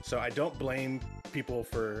 So I don't blame people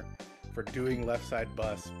for doing left side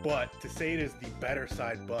bus, but to say it is the better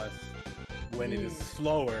side bus when it is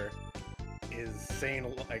slower is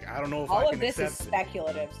saying, like, I don't know if all I can of this accept is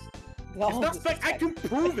speculative. It's not I can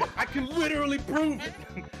prove it. I can literally prove it.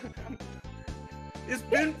 It's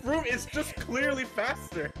been proven. It's just clearly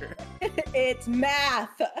faster. It's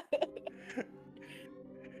math.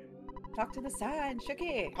 Talk to the sign,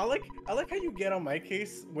 Shookie. I like how you get on my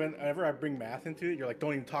case whenever I bring math into it. You're like,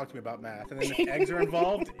 don't even talk to me about math. And then if eggs are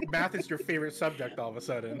involved, math is your favorite subject all of a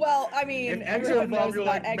sudden. Well, I mean, if eggs are involved, you're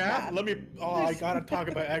like, egg math? I gotta talk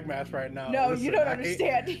about egg math right now. No, listen, you don't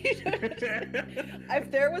understand.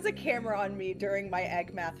 If there was a camera on me during my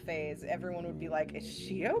egg math phase, everyone would be like, is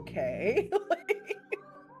she okay?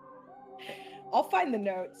 I'll find the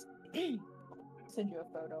notes. Send you a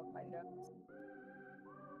photo of my notes.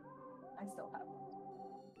 I still have one.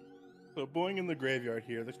 So Boing in the graveyard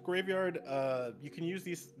here. This graveyard, you can use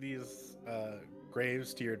these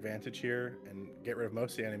graves to your advantage here and get rid of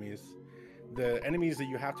most of the enemies. The enemies that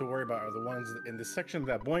you have to worry about are the ones in this section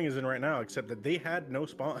that Boing is in right now, except that they had no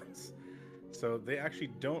spawns. So they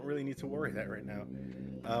actually don't really need to worry that right now.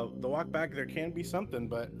 The walk back, there can be something,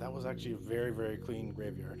 but that was actually a very, very clean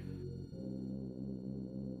graveyard.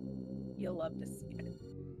 You'll love to see it.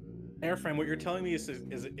 Airframe, what you're telling me is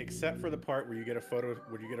except for the part where you get a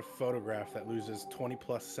photograph that loses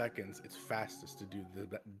 20+ seconds, it's fastest to do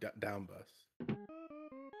the down bus.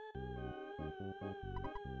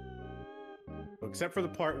 So except for the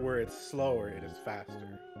part where it's slower, it is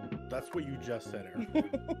faster. That's what you just said, Airframe.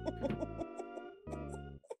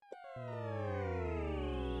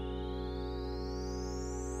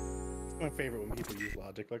 It's my favorite when people use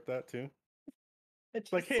logic like that too.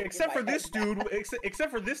 It's like, hey, except for this dude,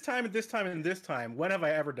 except for this time and this time and this time, when have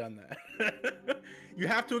I ever done that? You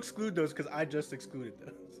have to exclude those because I just excluded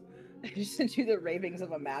those. I just sent you the ravings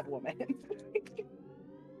of a mad woman.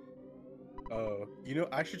 Oh, you know,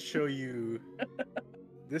 I should show you.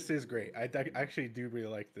 This is great. I actually do really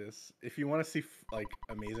like this. If you want to see like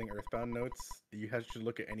amazing Earthbound notes, you should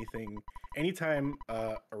look at anything. Anytime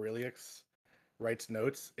Aurelix writes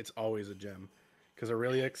notes, it's always a gem. Because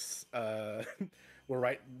Aurelix will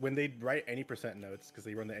write, when they write any percent notes, because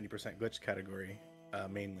they run the any percent glitch category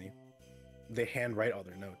mainly, they hand write all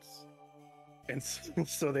their notes. And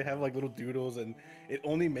so they have like little doodles, and it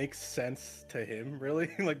only makes sense to him, really.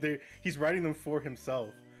 Like he's writing them for himself.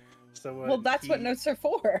 So well, that's what notes are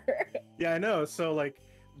for. Yeah, I know. So like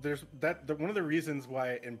there's one of the reasons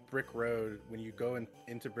why in Brick Road, when you go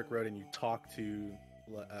into Brick Road and you talk to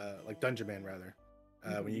like Dungeon Man rather,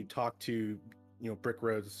 when you talk to Brick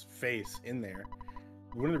Road's face in there,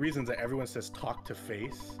 one of the reasons that everyone says talk to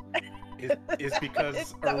face is because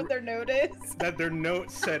is that what their note is? That their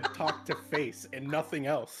note said talk to face and nothing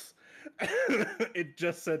else. It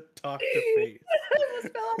just said talk to face. I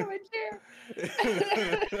almost fell out of my chair.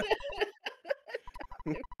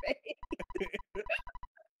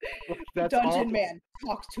 That's Dungeon Man,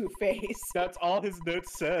 talk to face. That's all his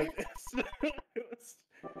notes said.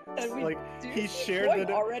 Like he shared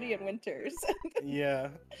that already in Winters. Yeah,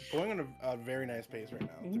 going on a very nice pace right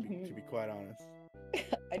now. To be quite honest,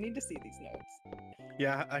 I need to see these notes.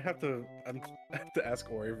 Yeah, I have to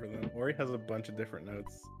ask Ori for them. Ori has a bunch of different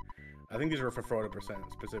notes. I think these were for 40%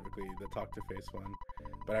 specifically, the talk to face one.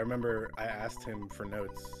 But I remember I asked him for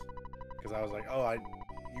notes because I was like, "Oh,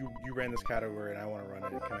 you ran this category and I want to run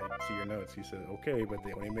it. Can I see your notes?" He said, "Okay, but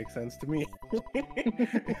they only make sense to me."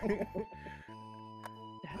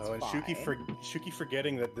 Oh, and Shookie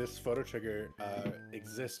forgetting that this photo trigger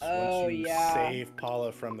exists once you save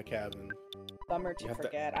Paula from the cabin. Bummer to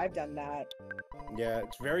forget. I've done that. Yeah,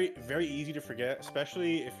 it's very, very easy to forget,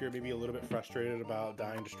 especially if you're maybe a little bit frustrated about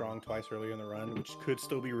dying to Strong twice earlier in the run, which could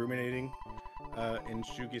still be ruminating in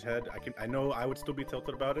Shookie's head. I know I would still be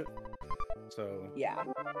tilted about it. So yeah,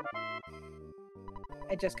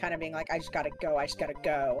 it just kind of being like, I just gotta go.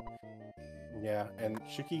 Yeah, and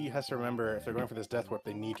Shookie has to remember, if they're going for this death whip,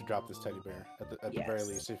 they need to drop this teddy bear at the very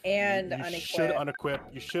least. And you should unequip.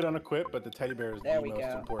 You should unequip, but the teddy bear is the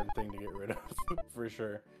most important thing to get rid of for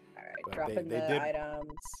sure. All right, dropping the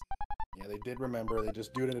items. Yeah, they did remember. They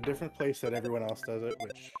just do it in a different place that everyone else does it,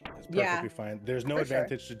 which is perfectly fine. There's no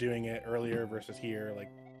advantage to doing it earlier versus here.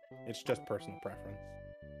 Like, it's just personal preference.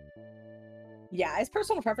 Yeah, it's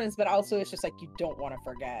personal preference, but also it's just like you don't want to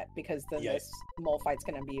forget because then this mole fight's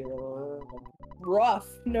gonna be rough,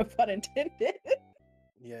 no pun intended.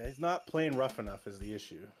 Yeah, he's not playing rough enough is the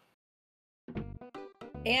issue.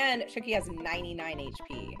 And Shookie has 99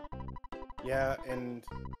 HP. Yeah, and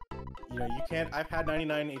you know, you can't. I've had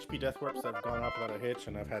 99 HP death warps that have gone off without a hitch,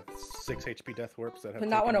 and I've had 6 HP death warps that have. But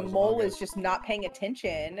not when a taken mole is just not paying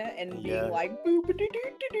attention and being like, boo ba doo doo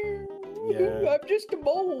doo doo. I'm just a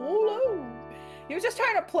mole. Oh. He was just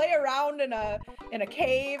trying to play around in a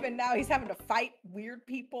cave, and now he's having to fight weird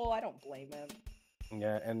people. I don't blame him.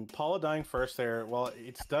 Yeah, and Paula dying first there. Well,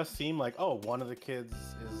 it does seem like, oh, one of the kids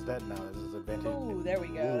is dead now. This is advantage. Oh, there we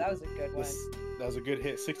go. Ooh, that was a good one. That was a good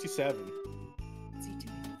hit. 67. What's he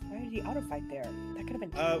doing? Why did he auto fight there? That could have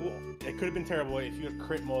been terrible. Well, it could have been terrible. If you had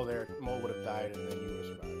crit Mole there, Mole would have died and then you would have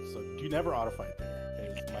survived. So you never auto fight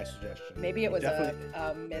there, is my suggestion. Maybe it was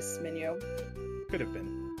a miss menu. Could have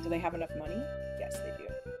been. Do they have enough money? Yes, they do.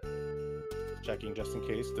 Checking just in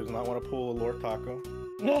case. Does not want to pull a Lord Taco.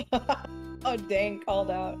 Oh, dang, called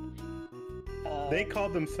out. They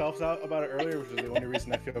called themselves out about it earlier, which is the only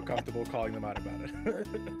reason I feel comfortable calling them out about it.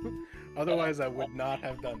 Otherwise, I would not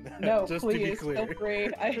have done that. No, just please, to be clear. Feel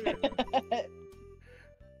free.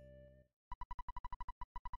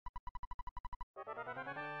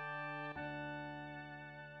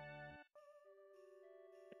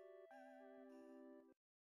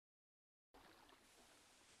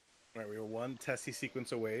 All right, we were one testy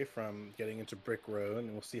sequence away from getting into Brick Road,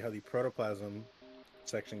 and we'll see how the protoplasm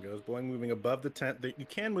section goes. Boing moving above the tent. You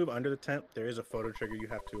can move under the tent. There is a photo trigger you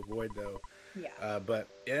have to avoid, though. Yeah. But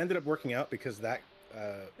it ended up working out because that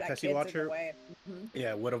Tessie Watcher,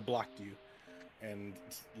 yeah, would have blocked you. And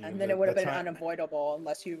then it would have been unavoidable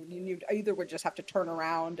unless you either would just have to turn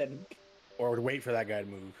around or would wait for that guy to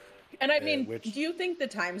move. And I mean, do you think the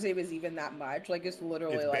time save is even that much? Like, it's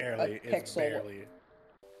literally like a pixel.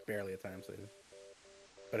 Barely a time save.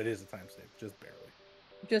 But it is a time save, just barely.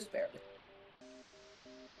 Just barely.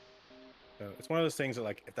 So it's one of those things that,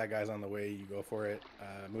 like, if that guy's on the way, you go for it.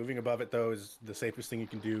 Moving above it, though, is the safest thing you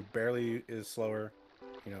can do. Barely is slower.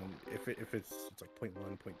 You know, if it's like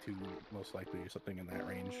 0.1, 0.2, most likely, or something in that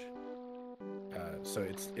range. So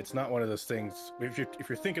it's not one of those things. If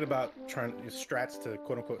you're thinking about trying strats to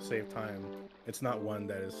quote unquote save time, it's not one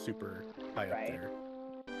that is super high up there.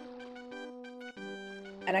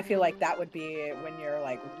 And I feel like that would be when you're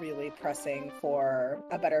like really pressing for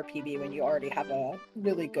a better PB when you already have a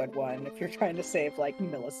really good one. If you're trying to save like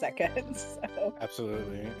milliseconds. So.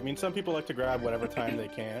 Absolutely. I mean, some people like to grab whatever time they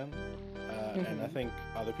can, and I think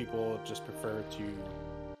other people just prefer to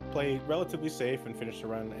play relatively safe and finish the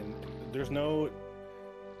run. And there's no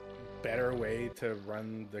better way to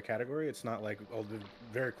run the category. It's not like, oh,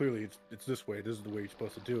 very clearly it's this way. This is the way you're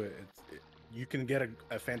supposed to do it. You can get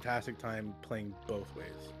a fantastic time playing both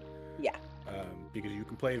ways. Yeah. Because you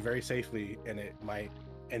can play very safely, and it might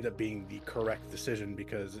end up being the correct decision,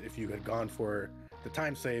 because if you had gone for the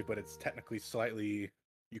time save, but it's technically slightly,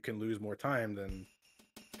 you can lose more time, then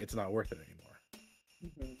it's not worth it anymore.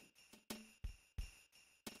 Mm-hmm.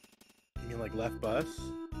 You mean like left bus?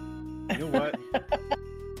 You know what?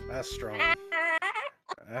 That's strong.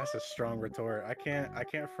 That's a strong retort. I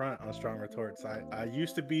can't front on strong retorts. I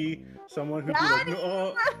used to be someone who'd be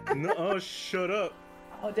like, no, shut up.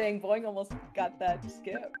 Oh dang, Boing almost got that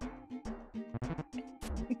skip.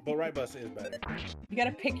 But right bus is better. You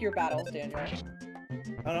gotta pick your battles, Daniel.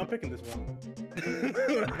 I'm picking this one.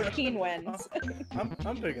 Keen wins.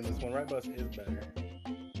 I'm picking this one. Right bus is better.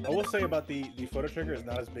 I will say about the photo trigger is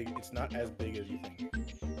not as big. It's not as big as you think.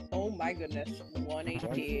 Oh my goodness, 1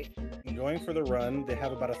 HP. Going for the run, they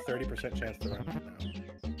have about a 30% chance to run right now.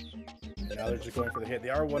 And now they're just going for the hit. They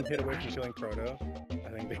are one hit away from killing Proto. I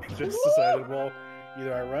think they just decided, well,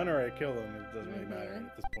 either I run or I kill them. It doesn't really matter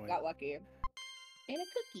at this point. Got lucky. And a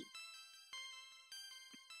cookie.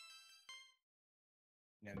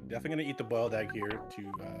 Yeah, definitely gonna eat the boiled egg here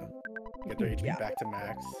to get their HP back to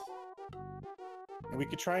max. And we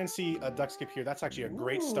could try and see a duck skip here. That's actually a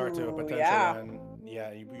great start to a potential run.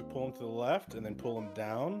 Yeah, you pull them to the left and then pull them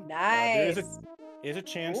down. Nice. There's a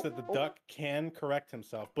chance that the duck can correct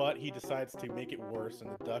himself, but he decides to make it worse,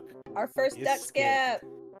 and the duck. Our first duck skip.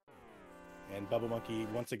 And Bubble Monkey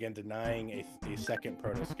once again denying a second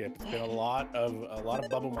proto skip. It's been a lot of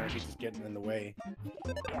Bubble Monkeys just getting in the way.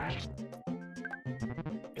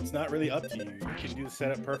 It's not really up to you. You can do the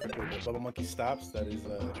setup perfectly, but Bubble Monkey stops. That is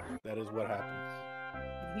what happens.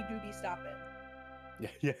 He do be stopping.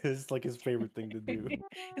 Yeah, it's like his favorite thing to do.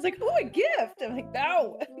 He's like, "Oh, a gift!" I'm like,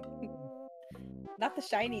 "No, not the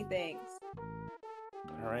shiny things."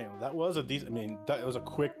 All right, well, that was a decent. I mean, it was a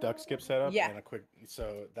quick duck skip setup. Yeah. And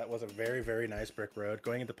so that was a very, very nice brick road.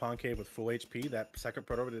 Going into Pond Cave with full HP, that second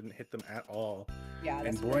proto didn't hit them at all. Yeah.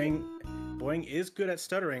 And Boing is good at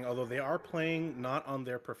stuttering, although they are playing not on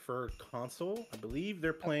their preferred console. I believe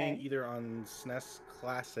they're playing either on SNES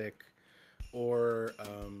Classic or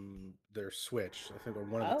their Switch. I think, or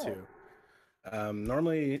one of the two.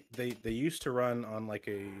 Normally, they used to run on like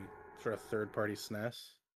a sort of third-party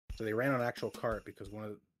SNES, so they ran on actual cart because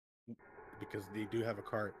because they do have a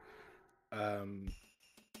cart.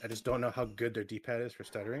 I just don't know how good their D-pad is for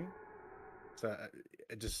stuttering. So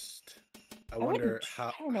I wonder how.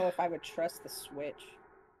 I don't know if I would trust the Switch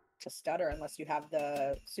to stutter unless you have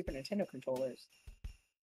the Super Nintendo controllers.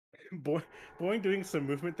 Boing doing some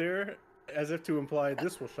movement there as if to imply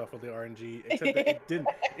this will shuffle the RNG, except that it didn't.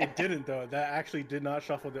 It didn't though. That actually did not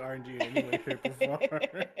shuffle the RNG in any way, shape, or form.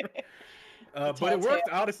 But it worked.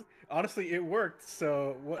 Honestly, it worked.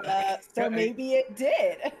 So what? So maybe it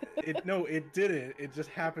did. No, it didn't. It just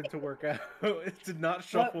happened to work out. It did not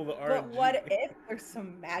shuffle the RNG. But what if there's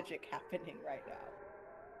some magic happening right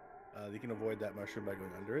now? You can avoid that mushroom by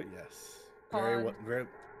going under it. Yes. Very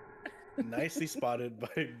nicely spotted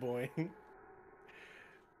by Boing.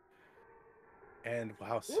 And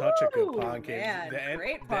wow, such a good pond cave. Man,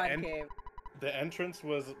 great pond cave. The entrance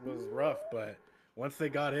was rough, but once they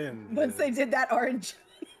got in, once they did that RNG,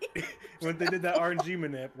 when they did that RNG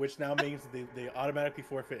manip, which now means they automatically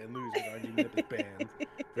forfeit and lose because RNG manip is banned.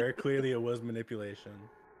 Very clearly, it was manipulation.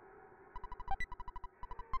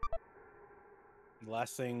 The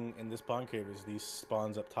last thing in this pond cave is these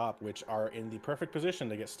spawns up top, which are in the perfect position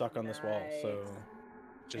to get stuck on this wall. So,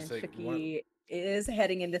 just and like Shookie is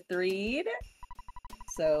heading into Threed,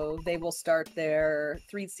 so they will start their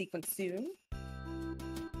Threed sequence soon.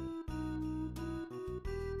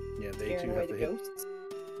 Yeah, they too have to hit. Ghosts.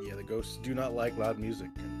 Yeah, the ghosts do not like loud music,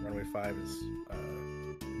 and Runway 5 has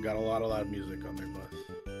got a lot of loud music on their bus.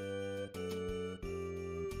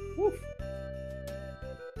 Woof.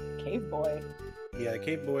 Cave boy. Yeah, the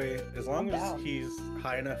cave boy, as long as he's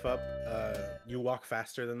high enough up, you walk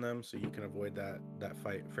faster than them, so you can avoid that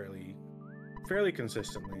fight fairly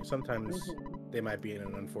consistently. Sometimes they might be in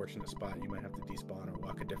an unfortunate spot. You might have to despawn or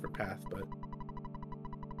walk a different path, but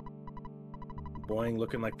Boing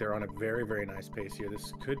looking like they're on a very, very nice pace here.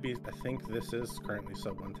 This could be, I think this is currently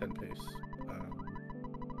sub 110 pace,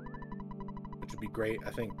 which would be great.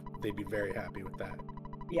 I think they'd be very happy with that.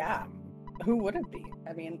 Yeah. Who wouldn't be?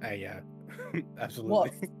 I mean, yeah, absolutely. Well,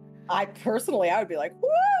 I would be like,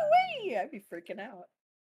 woo-wee! I'd be freaking out.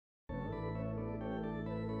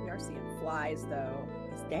 We are seeing flies, though.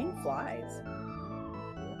 These dang flies.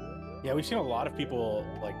 Yeah, we've seen a lot of people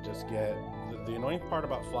like just get the annoying part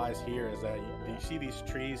about flies here is that you see these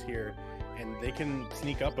trees here, and they can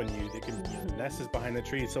sneak up on you. They can the nest is behind the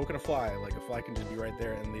tree. So can a fly. Like a fly can just be right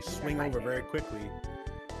there, and they swing over very quickly.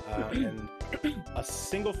 And a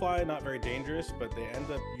single fly, not very dangerous, but they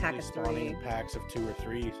end up usually spawning in packs of 2 or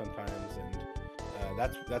 3 sometimes, and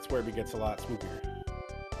that's where it gets a lot spookier.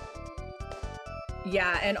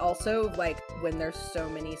 Yeah, and also like when there's so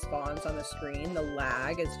many spawns on the screen, the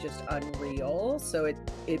lag is just unreal. So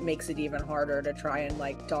it makes it even harder to try and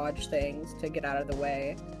like dodge things to get out of the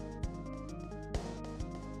way.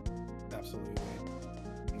 Absolutely.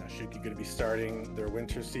 Now Shookie going to be starting their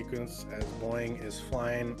winter sequence as Boing is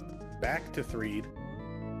flying back to Threed.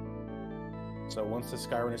 So once the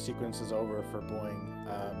Skyrunner sequence is over for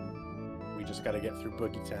Boing, we just got to get through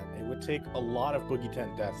Boogey Tent. It would take a lot of Boogey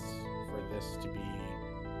Tent deaths for this to be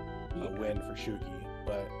a win for Shookie,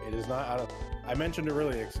 but it is not out of. I mentioned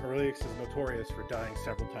Aurelix. Aurelix is notorious for dying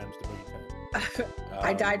several times to Boogey Tent.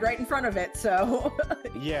 I died right in front of it, so.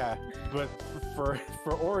 Yeah, but for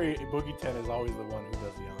Ori, Boogey Tent is always the one who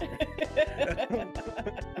does the honor.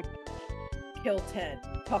 Kill 10.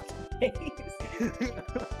 Talk to face.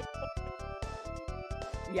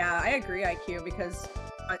 Yeah, I agree, IQ, because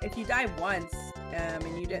if you die once and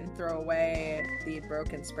you didn't throw away the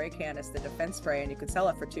broken spray can as the defense spray and you could sell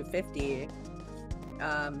it for $250,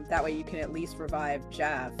 that way you can at least revive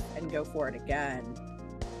Jeff and go for it again.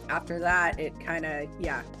 After that, it kind of,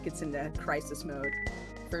 gets into crisis mode.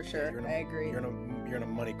 For sure, I agree. You're in a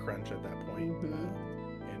money crunch at that point.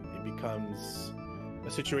 And it becomes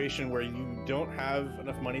a situation where you don't have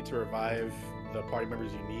enough money to revive the party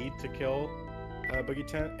members you need to kill Boogey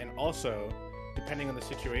Tent, and also depending on the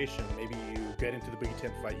situation, maybe you get into the Boogey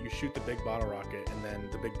Tent fight, you shoot the big bottle rocket, and then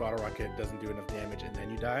the big bottle rocket doesn't do enough damage, and then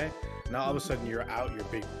you die. Now all of a sudden you're out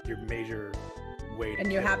your major way to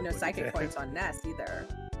and you have no Boogey psychic Tent. Points on Ness either.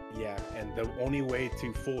 Yeah, and the only way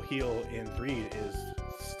to full heal in Threed is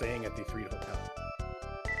staying at the Threed Hotel,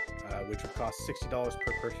 which would cost $60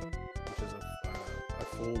 per person, which is a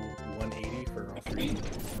full 180 for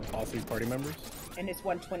all three party members. And it's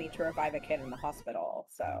 120 to revive a kid in the hospital,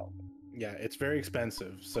 so Yeah, it's very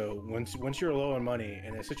expensive. So once you're low on money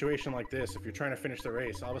in a situation like this, if you're trying to finish the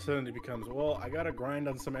race, all of a sudden it becomes, well, I gotta grind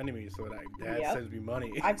on some enemies so that dad Yep. sends me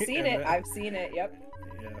money. I've seen And it. then, I've seen it. Yep.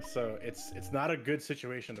 yeah, so it's not a good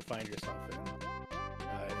situation to find yourself in.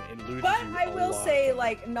 It loses But you I a will lot say, of time.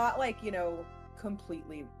 like, not like,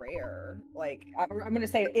 completely rare. Like, I'm gonna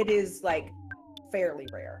say it is like fairly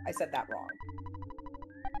rare. I said that wrong.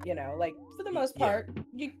 Like for the most Yeah. part,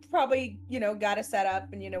 you probably, got to set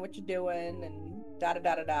up and you know what you're doing and da da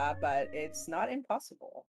da da da, but it's not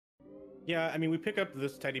impossible. Yeah, I mean, we pick up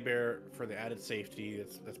this teddy bear for the added safety.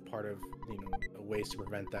 That's part of ways to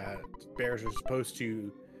prevent that. Bears are supposed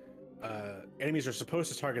to, enemies are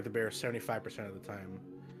supposed to target the bear 75% of the time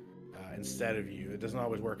instead of you. It doesn't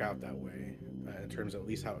always work out that way in terms of at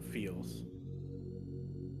least how it feels.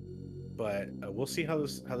 But we'll see how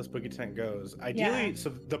this boogie tent goes. Ideally, Yeah. so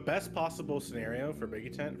the best possible scenario for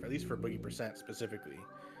boogie tent, at least for boogie percent specifically,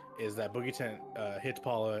 is that boogie tent hits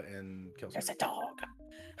Paula and kills her. There's a dog.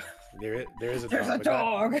 There is a There's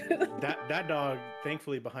dog, a but dog. that dog,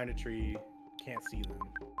 thankfully, behind a tree, can't see them.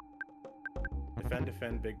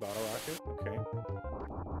 Defend, big bottle rocket. Okay.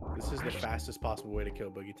 This is the fastest possible way to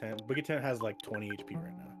kill Boogie Tent. Boogie Tent has like 20 HP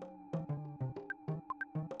right now.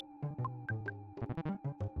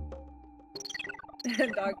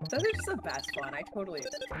 Dog. Those are just the best fun. I totally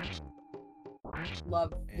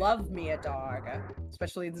love me a dog,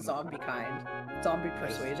 especially the zombie kind. Zombie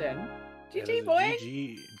persuasion. GG boy.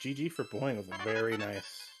 GG for Boing was a very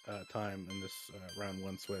nice time in this round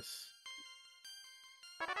 1 Swiss.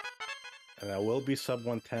 And that will be sub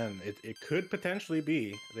 110. It could potentially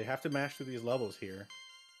be. They have to mash through these levels here.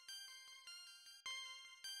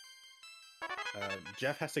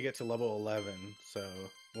 Jeff has to get to level 11, so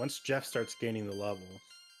once Jeff starts gaining the levels,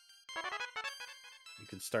 you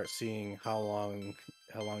can start seeing how long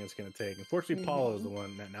it's going to take. Unfortunately, Paula is the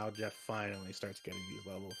one that now Jeff finally starts getting these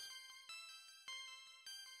levels.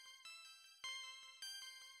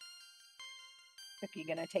 Cookie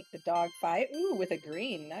gonna take the dog fight. Ooh, with a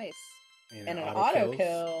green. Nice. And an auto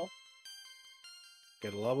kill.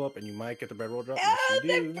 Get a level up, and you might get the bread roll drop. Oh, Yes,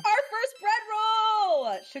 you do. our first bread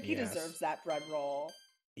roll! Shookie Yes. deserves that bread roll.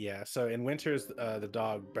 Yeah, so in Winters, the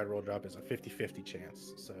dog bread roll drop is a 50-50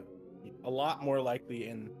 chance. So a lot more likely,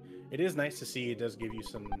 and it is nice to see. It does give you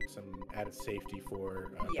some added safety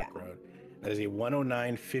for Brick Road. That is a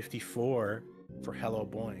 109.54 for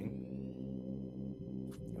HelloBoing.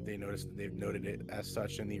 They've noted it as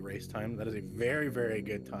such in the race time. That is a very, very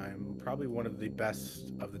good time. Probably one of the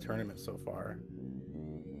best of the tournament so far.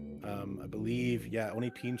 I believe, only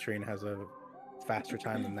Peen Train has a faster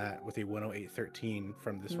time than that with a 108.13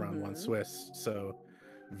 from this round 1 Swiss. So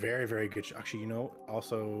very, very good. Actually,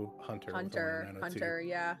 also Hunter,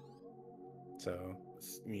 yeah. So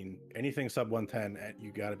I mean, anything sub 110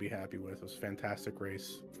 you got to be happy with. It was a fantastic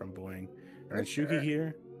race from Boing. And then Shuki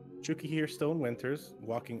here still in Winters,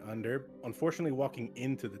 walking under, unfortunately walking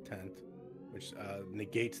into the tent, which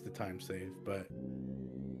negates the time save, but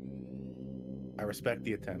I respect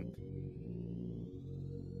the attempt.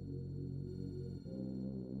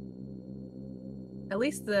 At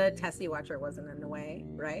least the Tessie Watcher wasn't in the way,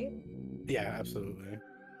 right? Yeah, absolutely.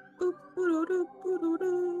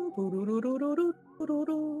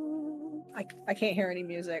 I can't hear any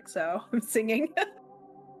music, so I'm singing.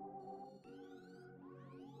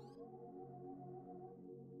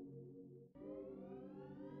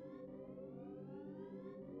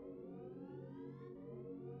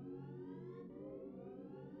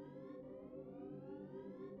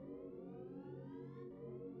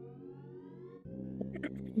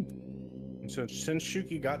 So since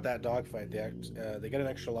Shuki got that dogfight, they get an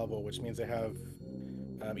extra level, which means they have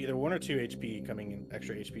either 1 or 2 extra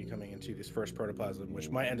HP coming into this first protoplasm, which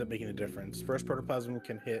might end up making a difference. First protoplasm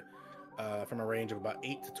can hit from a range of about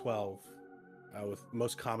 8 to 12, with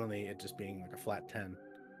most commonly it just being like a flat 10.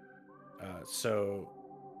 So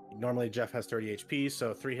normally Jeff has 30 HP,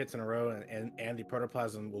 so 3 hits in a row, and the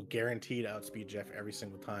protoplasm will guarantee to outspeed Jeff every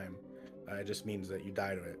single time. It just means that you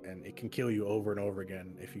die to it, and it can kill you over and over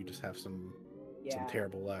again if you just have some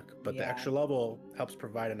terrible luck. But the extra level helps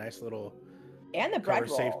provide a nice little and the bread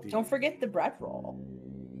roll. Safety. Don't forget the bread roll.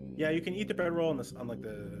 Yeah, you can eat the bread roll on like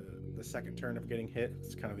the second turn of getting hit.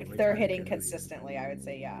 It's kind of the if only they're time hitting consistently, I would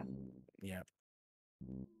say yeah. Yeah.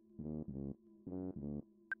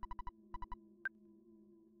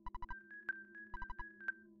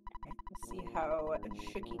 Let's see how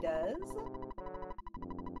Shooky does.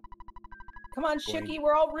 Come on, Shooky,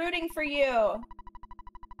 we're all rooting for you.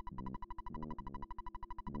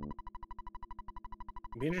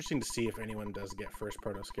 It'd be interesting to see if anyone does get first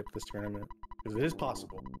proto skip this tournament, because it is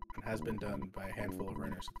possible and has been done by a handful of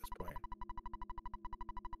runners at this point.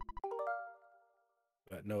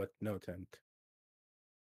 no attempt.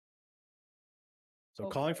 So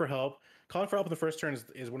Okay. calling for help in the first turn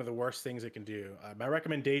is one of the worst things it can do. My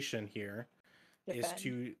recommendation here is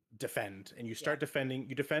to defend, and you start defending.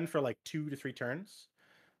 You defend for like 2 to 3 turns,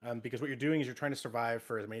 because what you're doing is you're trying to survive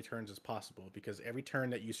for as many turns as possible. Because every turn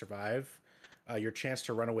that you survive, your chance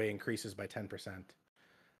to run away increases by 10%.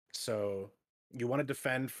 So you want to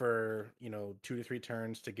defend for 2 to 3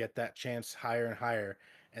 turns to get that chance higher and higher,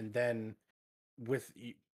 and then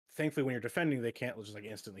thankfully when you're defending, they can't just like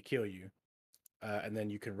instantly kill you. And then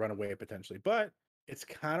you can run away potentially. But it's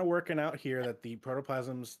kind of working out here that the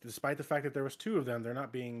protoplasms, despite the fact that there was 2 of them, they're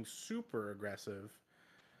not being super aggressive.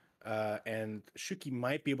 And Shuki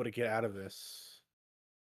might be able to get out of this.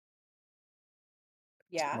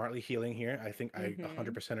 Yeah. Smartly healing here. I think I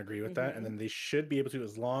 100% agree with that. And then they should be able to,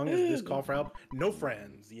 as long as this call for help, no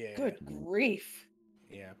friends. Yeah. Good grief.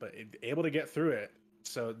 Yeah, but able to get through it.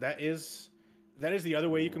 So that is the other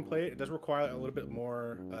way you can play it. It does require a little bit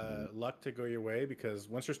more luck to go your way, because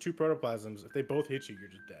once there's 2 protoplasms, if they both hit you, you're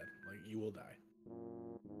just dead. Like, you will die.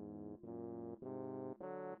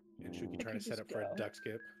 And Shuki trying to set up for a duck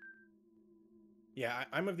skip. Yeah,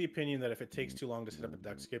 I'm of the opinion that if it takes too long to set up a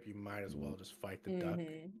duck skip, you might as well just fight the duck.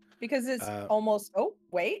 Because it's almost... Oh,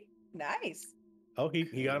 wait. Nice. Oh, he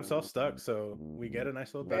got himself stuck, so we get a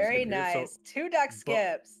nice little duck skip. Very nice. So 2 duck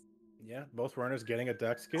skips. Yeah, both runners getting a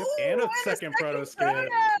duck skip and a second proto skip.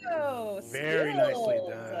 Very nicely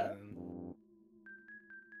done.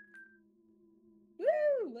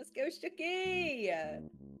 Woo! Let's go, Shuki!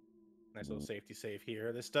 Nice little safety save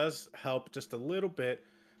here. This does help just a little bit.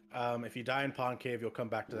 If you die in Pond Cave, you'll come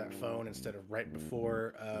back to that phone instead of right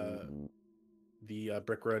before the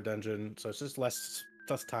Brick Road dungeon. So it's just less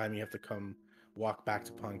time you have to walk back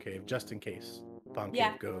to Pond Cave, just in case Pond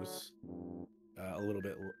Cave goes a little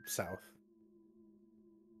bit south.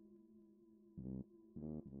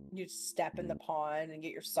 You step in the pond and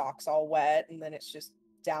get your socks all wet, and then it's just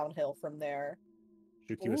downhill from there.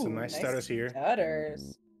 Shuki with some nice stutters here.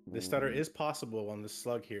 Stutters. This stutter is possible on this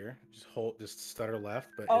slug here. Just stutter left,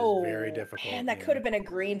 but it's very difficult. And that could have been a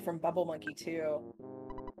green from Bubble Monkey too.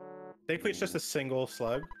 Thankfully, it's just a single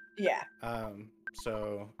slug. Yeah.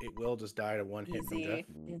 So it will just die to 1 hit from death.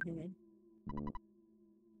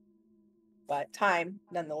 But time,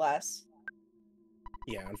 nonetheless.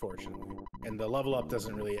 Yeah, unfortunately. And the level up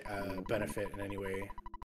doesn't really benefit in any way.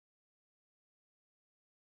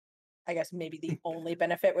 I guess maybe the only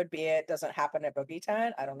benefit would be it doesn't happen at Boogey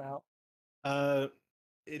time. I don't know.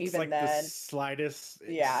 It's even like then, the slightest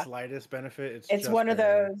benefit. It's one of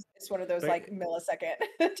those. It's one of those like millisecond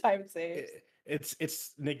time saves.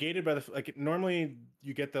 It's negated by normally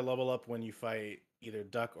you get the level up when you fight either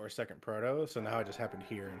Duck or second Proto. So now it just happened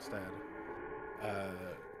here instead.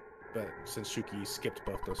 But since Shuki skipped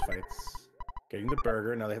both those fights, getting the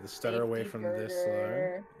burger, now they have to stutter away from this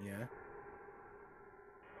slug. Yeah.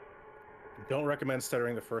 Don't recommend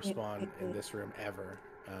stuttering the first spawn in this room ever.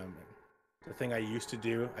 The thing I used to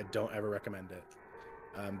do, I don't ever recommend it.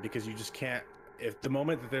 Because you just can't... If the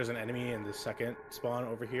moment that there's an enemy in the second spawn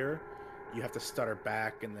over here, you have to stutter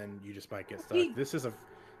back and then you just might get stuck. This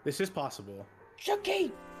is possible.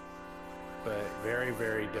 Shuki! But very,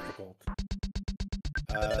 very difficult.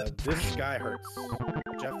 This guy hurts.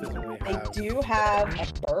 Jeff doesn't really have... I do have a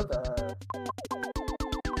burger.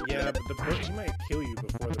 Yeah, but the burger, he might kill you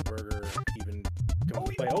before the burger even comes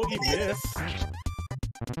to play. Oh, he missed!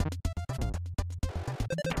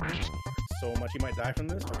 So much he might die from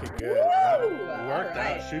this? Okay, good. Worked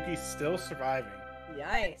out. Shuki's still surviving.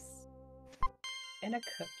 Nice. And a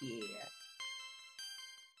cookie.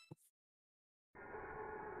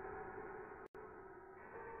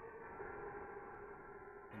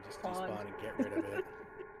 And just despawn and get rid of it.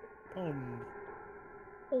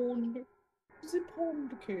 Pond. The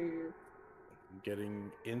Pond Cave.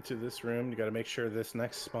 Getting into this room, you gotta make sure this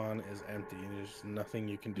next spawn is empty. There's nothing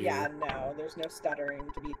you can do. Yeah, no, there's no stuttering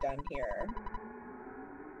to be done here.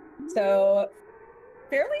 So,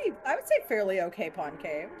 I would say fairly okay Pond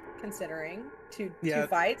Cave, considering two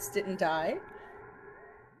fights, didn't die.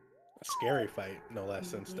 A scary fight, no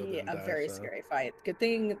less, and still didn't die. A very scary fight. Good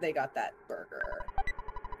thing they got that burger.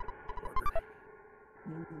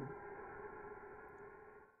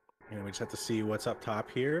 And we just have to see what's up top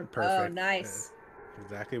here. Perfect. Oh, nice.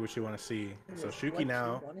 Exactly what you want to see. So Shuki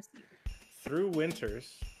now through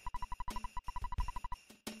Winters.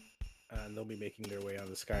 And they'll be making their way on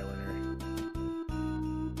the Skyrunner.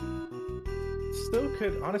 Still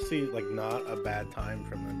could, honestly, not a bad time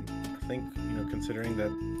from them. I think, considering that...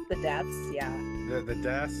 The deaths, yeah. The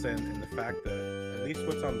deaths and the fact that at least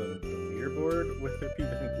what's on the leaderboard with their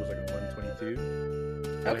people, I think it was like a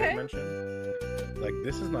 122. Okay. I mentioned. Like,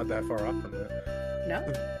 this is not that far off from that. No?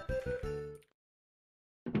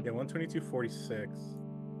 Yeah,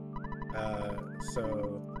 122.46.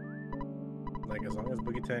 So, like, as long as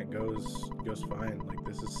Boogie Tent goes fine, like,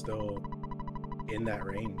 this is still in that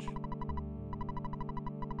range.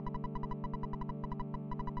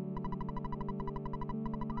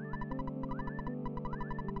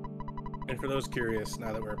 And for those curious,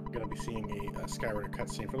 now that we're going to be seeing a Skyward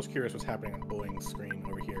cutscene, for those curious what's happening on Boing's screen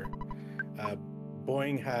over here,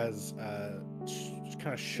 Boing has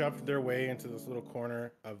kind of shoved their way into this little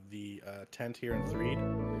corner of the tent here in Threed.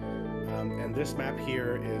 And this map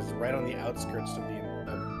here is right on the outskirts of the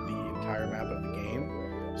entire map of the game.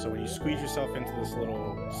 So when you squeeze yourself into this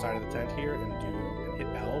little side of the tent here and hit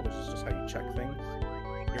L, which is just how you check things,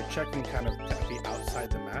 you're checking kind of technically outside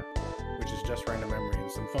the map, which is just random memory,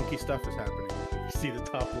 and some funky stuff is happening. You see the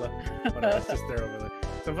top left? Oh no, it's just there over there.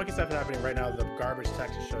 Some funky stuff is happening right now. The garbage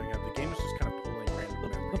text is showing up. The game is just kind of pulling random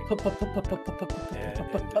memory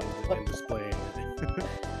and displaying it.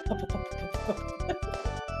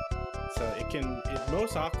 So it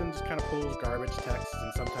most often just kind of pulls garbage text,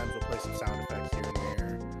 and sometimes we'll play some sound effects here and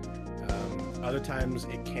there. Other times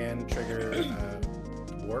it can trigger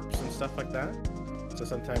warps and stuff like that. So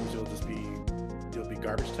sometimes you'll be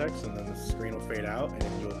garbage text, and then the screen will fade out, and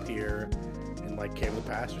then you'll appear in like Cave of the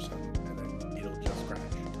Past or something, and then it'll just crash.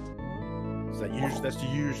 So that's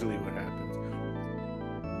usually what happens.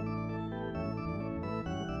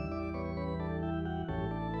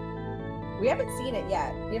 We haven't seen it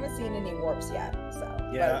yet. We haven't seen any warps yet, so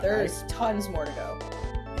yeah, but there's tons more to go.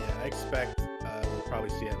 Yeah, I expect we'll probably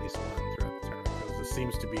see at least one throughout the tournament, because this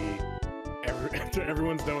seems to be after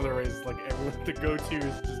everyone's done with their race, like everyone the go-to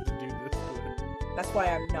is just to do this. That's why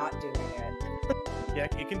I'm not doing it. Yeah,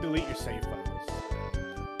 it can delete your save files.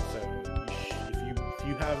 So if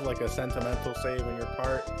you have like a sentimental save in your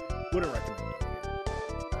part, wouldn't recommend doing it.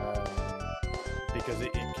 Because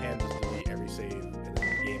it can just delete every save, and then the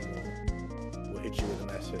game will hit you with a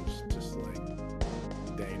message just like,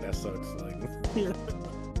 dang, that sucks. Like,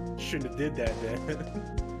 shouldn't have did that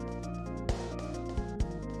then.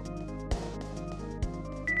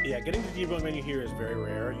 Yeah, getting to the debug menu here is very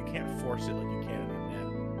rare. You can't force it like you can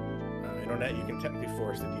in .NET. In .NET, you can technically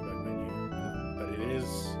force the debug menu, but it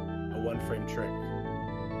is a one-frame trick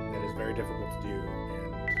that is very difficult to do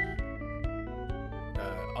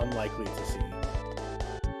and unlikely to see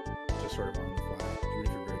just sort of on the fly, even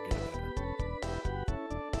if you're very good at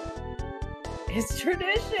it. It's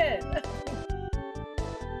tradition!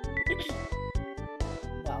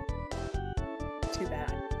 Well, too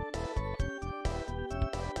bad.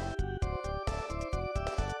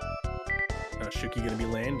 Shookie gonna be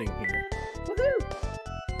landing here. Woohoo!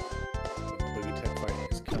 The Boogie Tent fight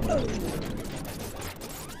is coming.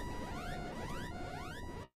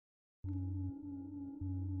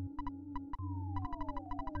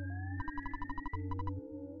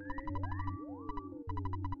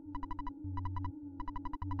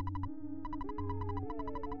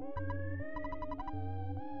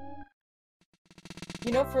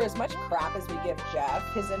 You know, for as much crap as we give Jeff,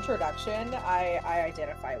 his introduction, I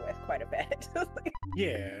identify with quite a bit.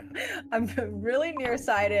 Yeah. I'm really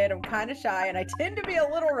nearsighted, I'm kind of shy, and I tend to be a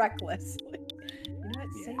little reckless. You know what?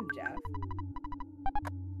 Yeah. Same, Jeff.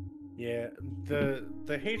 Yeah,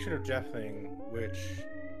 the hatred of Jeff thing, which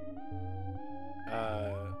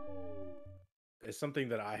is something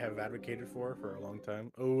that I have advocated for a long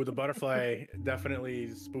time. Oh, the butterfly definitely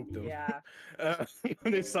spooked them. Yeah.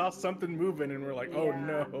 They saw something moving and we're like, oh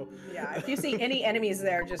no. Yeah, if you see any enemies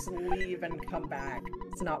there, just leave and come back.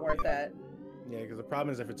 It's not worth it. Yeah, because the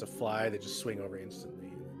problem is if it's a fly, they just swing over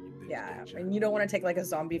instantly. Yeah, and you don't want to take like a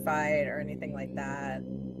zombie fight or anything like that.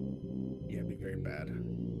 Yeah, it'd be very bad.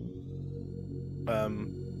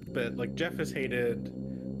 But like Jeff is hated,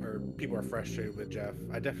 or people are frustrated with Jeff.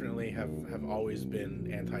 I definitely have always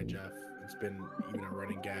been anti-Jeff. It's been even a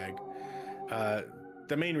running gag.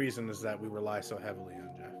 The main reason is that we rely so heavily on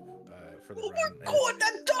Jeff for the run. Oh my god,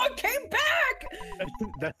 that dog came back!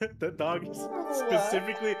 that dog is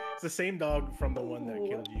specifically, it's the same dog from the one that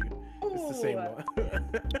killed you. It's the same one.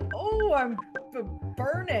 Oh, I'm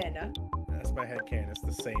burning. That's my headcanon. It's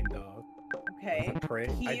the same dog. Okay. Prey.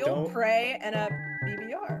 Heal, prey, and a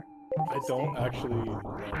BBR. I don't actually love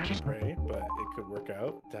prey, but it could work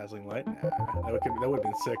out. Dazzling light. Nah, that would have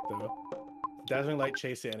been sick though. Dazzling light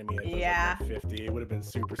chase the enemy at like 50. It would have been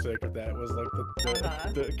super sick if that was like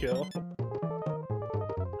the kill.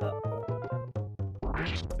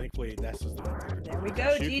 Thankfully, Nessa's doing it. There we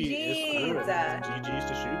go. GG's. GG's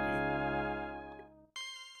to Shookie.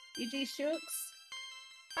 GG Shooks.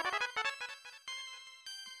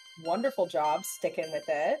 Wonderful job sticking with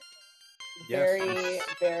it. Yes, Very, it's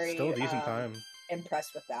still very a decent time.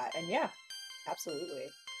 impressed with that. And yeah, absolutely.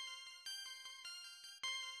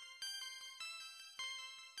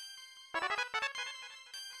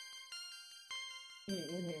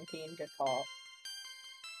 Mm-hmm, Keen, good call.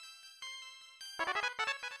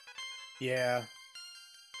 Yeah,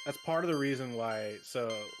 that's part of the reason why.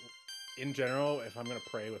 So, in general, if I'm gonna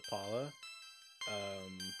pray with Paula,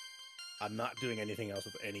 um, I'm not doing anything else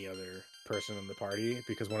with any other person in the party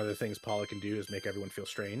because one of the things Paula can do is make everyone feel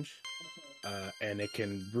strange, and it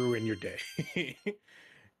can ruin your day.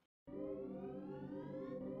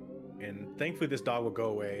 And thankfully, this dog will go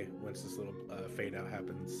away once this little fade out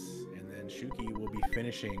happens, and then Shuki will be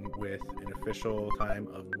finishing with an official time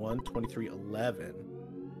of 1:23:11.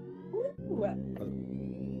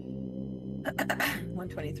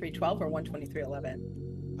 123.12 or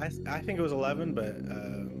 123.11? I think it was 11, but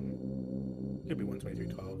could be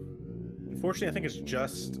 1:23:12. Unfortunately, I think it's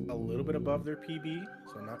just a little bit above their PB,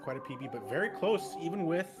 so not quite a PB, but very close, even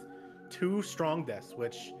with 2 strong deaths,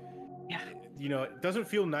 which, Yeah, it doesn't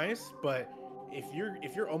feel nice, but if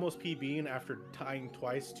you're almost PBing after tying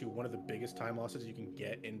twice to one of the biggest time losses you can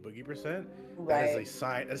get in Boogie percent, that is right. a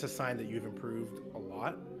sign. That's a sign that you've improved a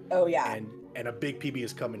lot, Oh yeah. and a big PB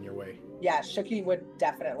is coming your way. Yeah, Shooky would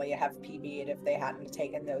definitely have PB'd if they hadn't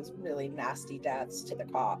taken those really nasty deaths to the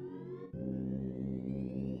cop.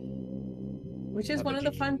 Which is one of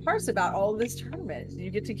the fun parts about all of this tournament. You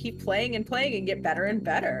get to keep playing and playing and get better and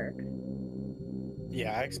better.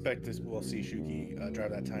 Yeah, I expect this. We'll see Shuki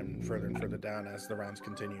drive that time further and further down as the rounds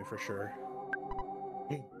continue, for sure.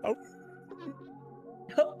 Oh,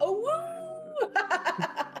 Oh, woo!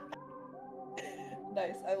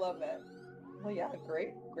 Nice, I love it. Well, yeah,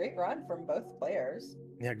 great run from both players.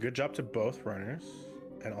 yeah, good job to both runners,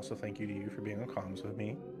 and also thank you to you for being on comms with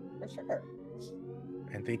me, For sure.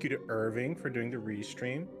 and thank you to Irving for doing the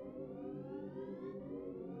restream.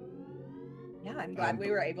 Yeah, I'm glad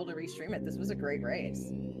we were able to restream it. This was a great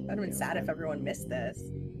race. I'd have been sad if everyone missed this.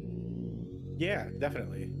 Yeah,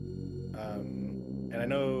 definitely. And I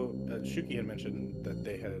know Shuki had mentioned that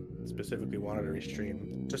they had specifically wanted a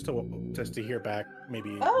restream just to hear back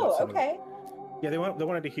maybe. Oh, okay. They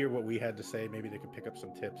wanted to hear what we had to say. Maybe they could pick up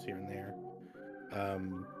some tips here and there.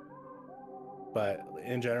 But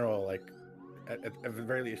in general, like at the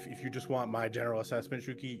very least, if you just want my general assessment,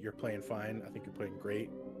 Shuki, you're playing fine. I think you're playing great,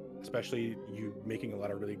 especially you making a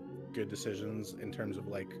lot of really good decisions in terms of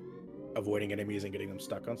like avoiding enemies and getting them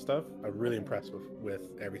stuck on stuff. I'm really impressed with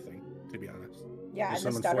everything, to be honest. Yeah, There's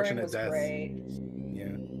and some the stuttering unfortunate was deaths. great.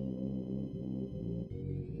 Yeah.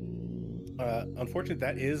 Unfortunately,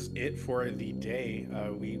 that is it for the day.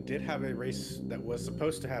 We did have a race that was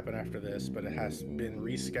supposed to happen after this, but it has been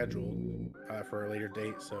rescheduled for a later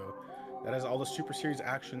date. So that is all the Super Series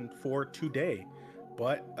action for today.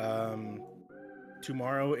 But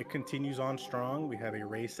tomorrow it continues on strong. We have a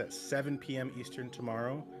race at 7 p.m. Eastern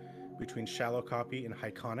tomorrow between Shallow Copy and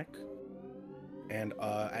Hyconic. And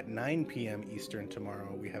at 9 p.m. Eastern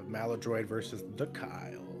tomorrow, we have Maladroid versus The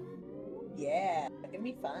Kyle. Yeah, it's gonna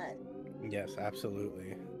be fun. Yes,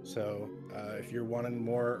 absolutely. So if you're wanting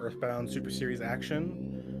more Earthbound Super Series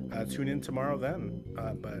action, tune in tomorrow then.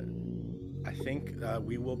 But I think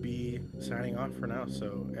we will be signing off for now.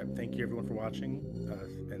 So thank you everyone for watching,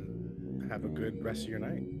 and have a good rest of your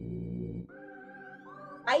night.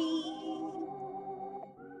 Bye.